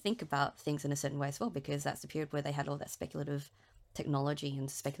makes you think about things in a certain way as well, because that's the period where they had all that speculative technology and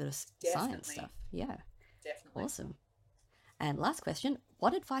speculative science Definitely, stuff. Yeah, definitely. awesome. And last question,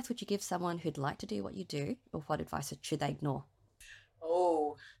 what advice would you give someone who'd like to do what you do, or what advice should they ignore?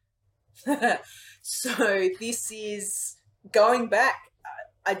 Oh, so this is going back.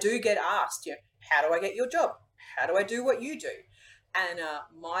 I do get asked, how do I get your job? How do I do what you do? And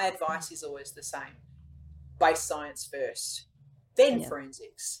my advice is always the same: base science first, then Yeah,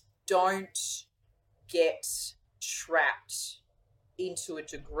 forensics. Don't get trapped into a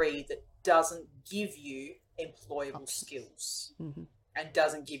degree that doesn't give you employable options. skills Hmm. and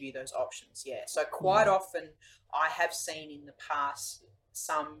doesn't give you those options. Yeah. So quite Yeah, often I have seen in the past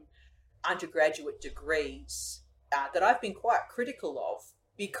some undergraduate degrees that I've been quite critical of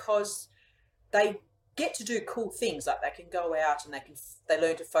because they get to do cool things, like they can go out and they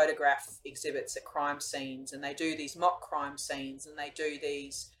learn to photograph exhibits at crime scenes, and they do these mock crime scenes, and they do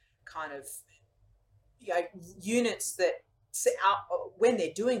these kind of units that when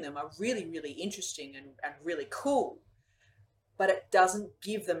they're doing them are really really interesting and really cool, but it doesn't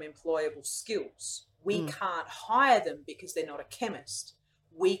give them employable skills. We mm, can't hire them because they're not a chemist.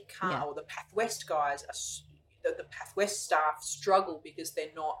 We can't, yeah, or the Pathwest guys the Pathwest staff struggle because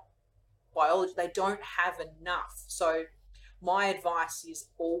they're not biology. They don't have enough. So my advice is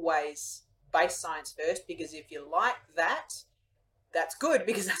always base science first, because if you like that, that's good,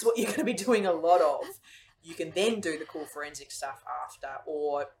 because that's what you're going to be doing a lot of. You can then do the cool forensic stuff after,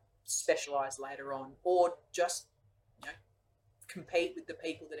 or specialize later on, or just compete with the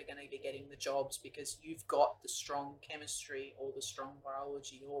people that are going to be getting the jobs because you've got the strong chemistry or the strong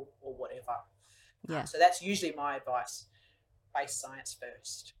biology or whatever. yeah, So that's usually my advice: base science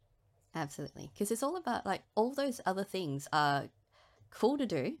first. absolutely. Because it's all about, like, all those other things are cool to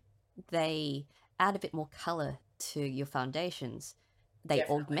do. They add a bit more color to your foundations. They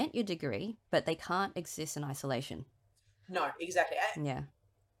Definitely. augment your degree, but they can't exist in isolation. No, exactly. Yeah,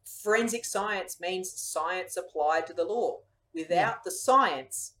 Forensic science means science applied to the law. yeah. Without the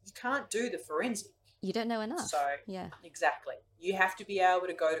science, you can't do the forensic. You don't know So, enough. Yeah. exactly. You have to be able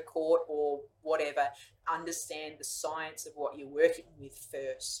to go to court or whatever, understand the science of what you're working with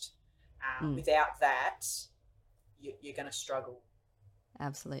first. Mm, Without that, you're going to struggle.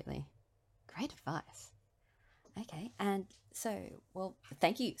 absolutely. Great advice. Okay, and so, well,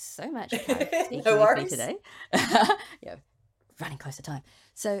 thank you so much, Kari, for speaking No with me worries. today. Yeah, running close to time.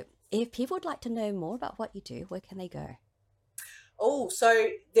 So, if people would like to know more about what you do, where can they go? Oh, so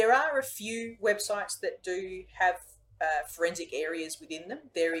there are a few websites that do have forensic areas within them.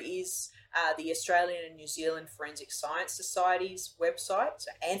 There is the Australian and New Zealand Forensic Science Society's website,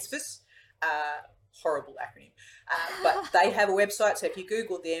 so ANSFS, horrible acronym, but they have a website. So if you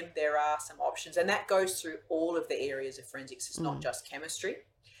Google them, there are some options, and that goes through all of the areas of forensics. It's not Mm, just chemistry.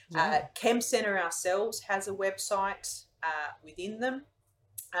 yeah, Chem Centre ourselves has a website within them.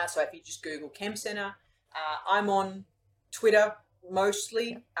 So if you just Google Chem Centre, I'm on Twitter mostly.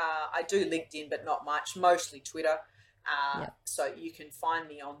 yep, I do LinkedIn, but not much. Mostly Twitter. yep. So you can find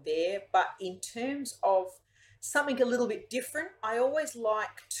me on there. But in terms of something a little bit different, I always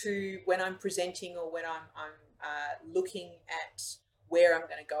like to, when I'm presenting or when I'm looking at where I'm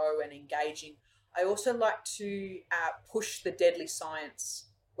going to go and engaging, I also like to push the Deadly Science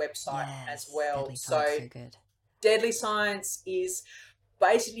website as Yes, well. Deadly Science, So so good. Deadly Science is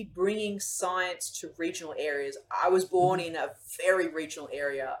basically bringing science to regional areas. I was born Hmm. in a very regional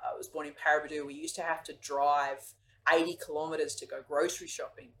area. I was born in Paraburdoo. We used to have to drive 80 kilometres to go grocery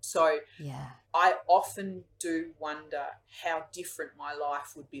shopping. So Yeah. I often do wonder how different my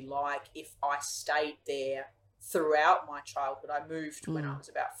life would be like if I stayed there throughout my childhood. I moved when I Mm, was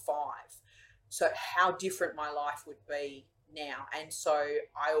about 5. So how different my life would be now. And so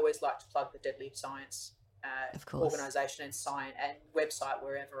I always like to plug the Deadly Science of course. organisation and science and website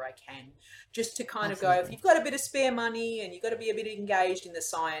wherever I can, just to kind of go, if Absolutely. you've got a bit of spare money and you've got to be a bit engaged in the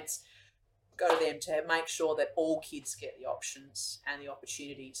science, go to them to make sure that all kids get the options and the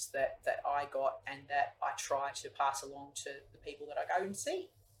opportunities that I got and that I try to pass along to the people that I go and see.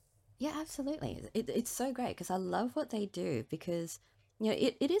 Yeah, absolutely. It's so great because I love what they do because,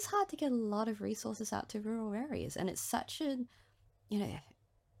 it is hard to get a lot of resources out to rural areas. And it's such a, you know,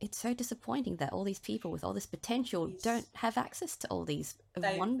 it's so disappointing that all these people with all this potential don't Is have access to all these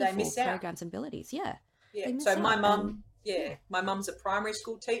they wonderful miss out. programs and abilities. Yeah, Yeah. they So miss my out. And mum, yeah, yeah, my mum's a primary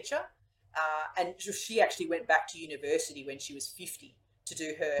school teacher, and she actually went back to university when she was 50. to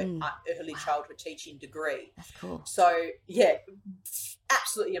do her early childhood teaching degree. That's cool. So, yeah,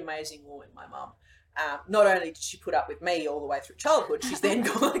 absolutely amazing woman, my mum. Not only did she put up with me all the way through childhood, she's then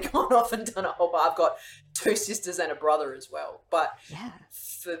gone off and done a whole bunch. I've got 2 sisters and a brother as well. But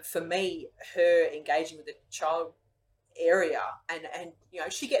for me, her engaging with the child area, and you know,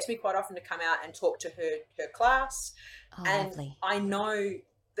 she gets me quite often to come out and talk to her class. And lovely. I know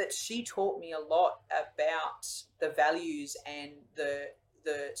that she taught me a lot about the values and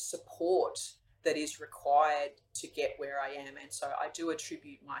the support that is required to get where I am. And so I do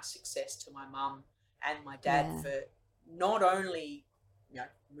attribute my success to my mum and my dad for not only, you know,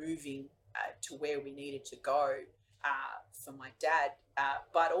 moving to where we needed to go for my dad,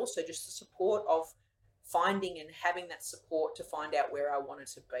 but also just the support of finding and having that support to find out where I wanted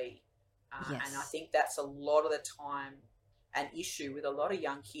to be. And I think that's a lot of the time an issue with a lot of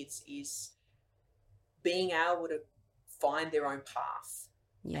young kids, is being able to find their own path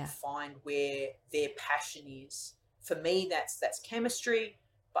and find where their passion is. For me, that's chemistry,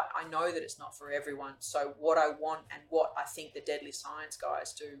 but I know that it's not for everyone. So what I want, and what I think the Deadly Science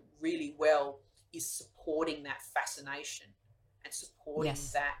guys do really well, is supporting that fascination and supporting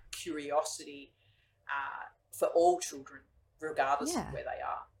that curiosity for all children, regardless of where they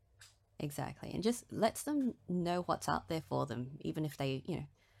are. Exactly. And just lets them know what's out there for them, even if they, you know,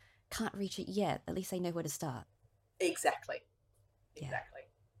 can't reach it yet. At least they know where to start. Exactly.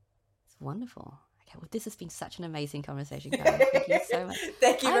 It's wonderful. Okay, well, this has been such an amazing conversation, Kari. Thank you so much.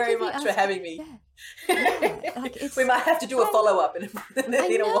 Thank you very much for having me. Like we might have to do a follow-up in a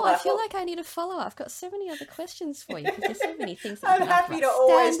while. I feel like I need a follow-up. I've got so many other questions for you, because there's so many things that I'm happy to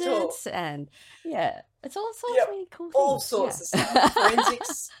always talk. And it's all sorts of really cool things. All sorts of stuff.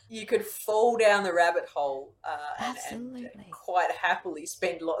 Forensics, you could fall down the rabbit hole and quite happily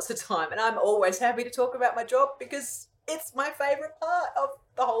spend lots of time. And I'm always happy to talk about my job, because it's my favourite part of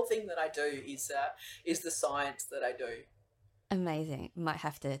the whole thing that I do is the science that I do. Amazing. Might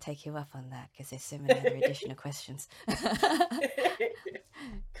have to take you up on that, because there's so many other additional questions.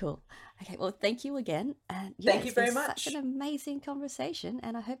 Cool. Okay, well, thank you again. And thank you very much. Such an amazing conversation,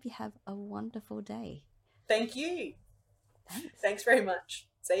 and I hope you have a wonderful day. Thank you. Thanks very much.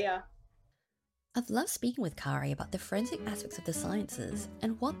 See ya. I've loved speaking with Kari about the forensic aspects of the sciences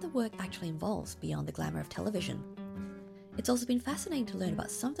and what the work actually involves beyond the glamour of television. It's also been fascinating to learn about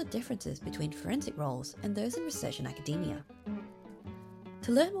some of the differences between forensic roles and those in research and academia.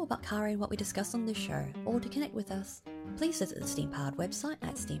 To learn more about Kari and what we discussed on this show, or to connect with us, please visit the Steam Powered website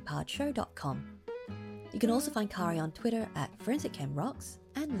at steampoweredshow.com. You can also find Kari on Twitter at ForensicChemRocks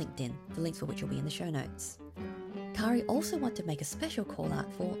and LinkedIn, the links for which will be in the show notes. Kari also wanted to make a special call out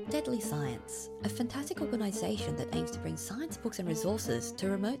for Deadly Science, a fantastic organisation that aims to bring science books and resources to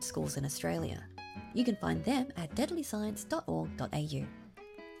remote schools in Australia. You can find them at deadlyscience.org.au.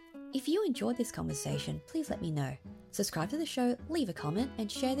 If you enjoyed this conversation, please let me know. Subscribe to the show, leave a comment, and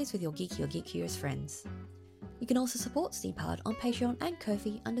share this with your geeky or geek curious friends. You can also support Steam Powered on Patreon and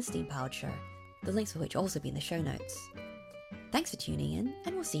Ko-fi under Steam Powered Show, the links for which will also be in the show notes. Thanks for tuning in,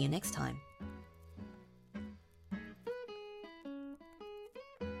 and we'll see you next time.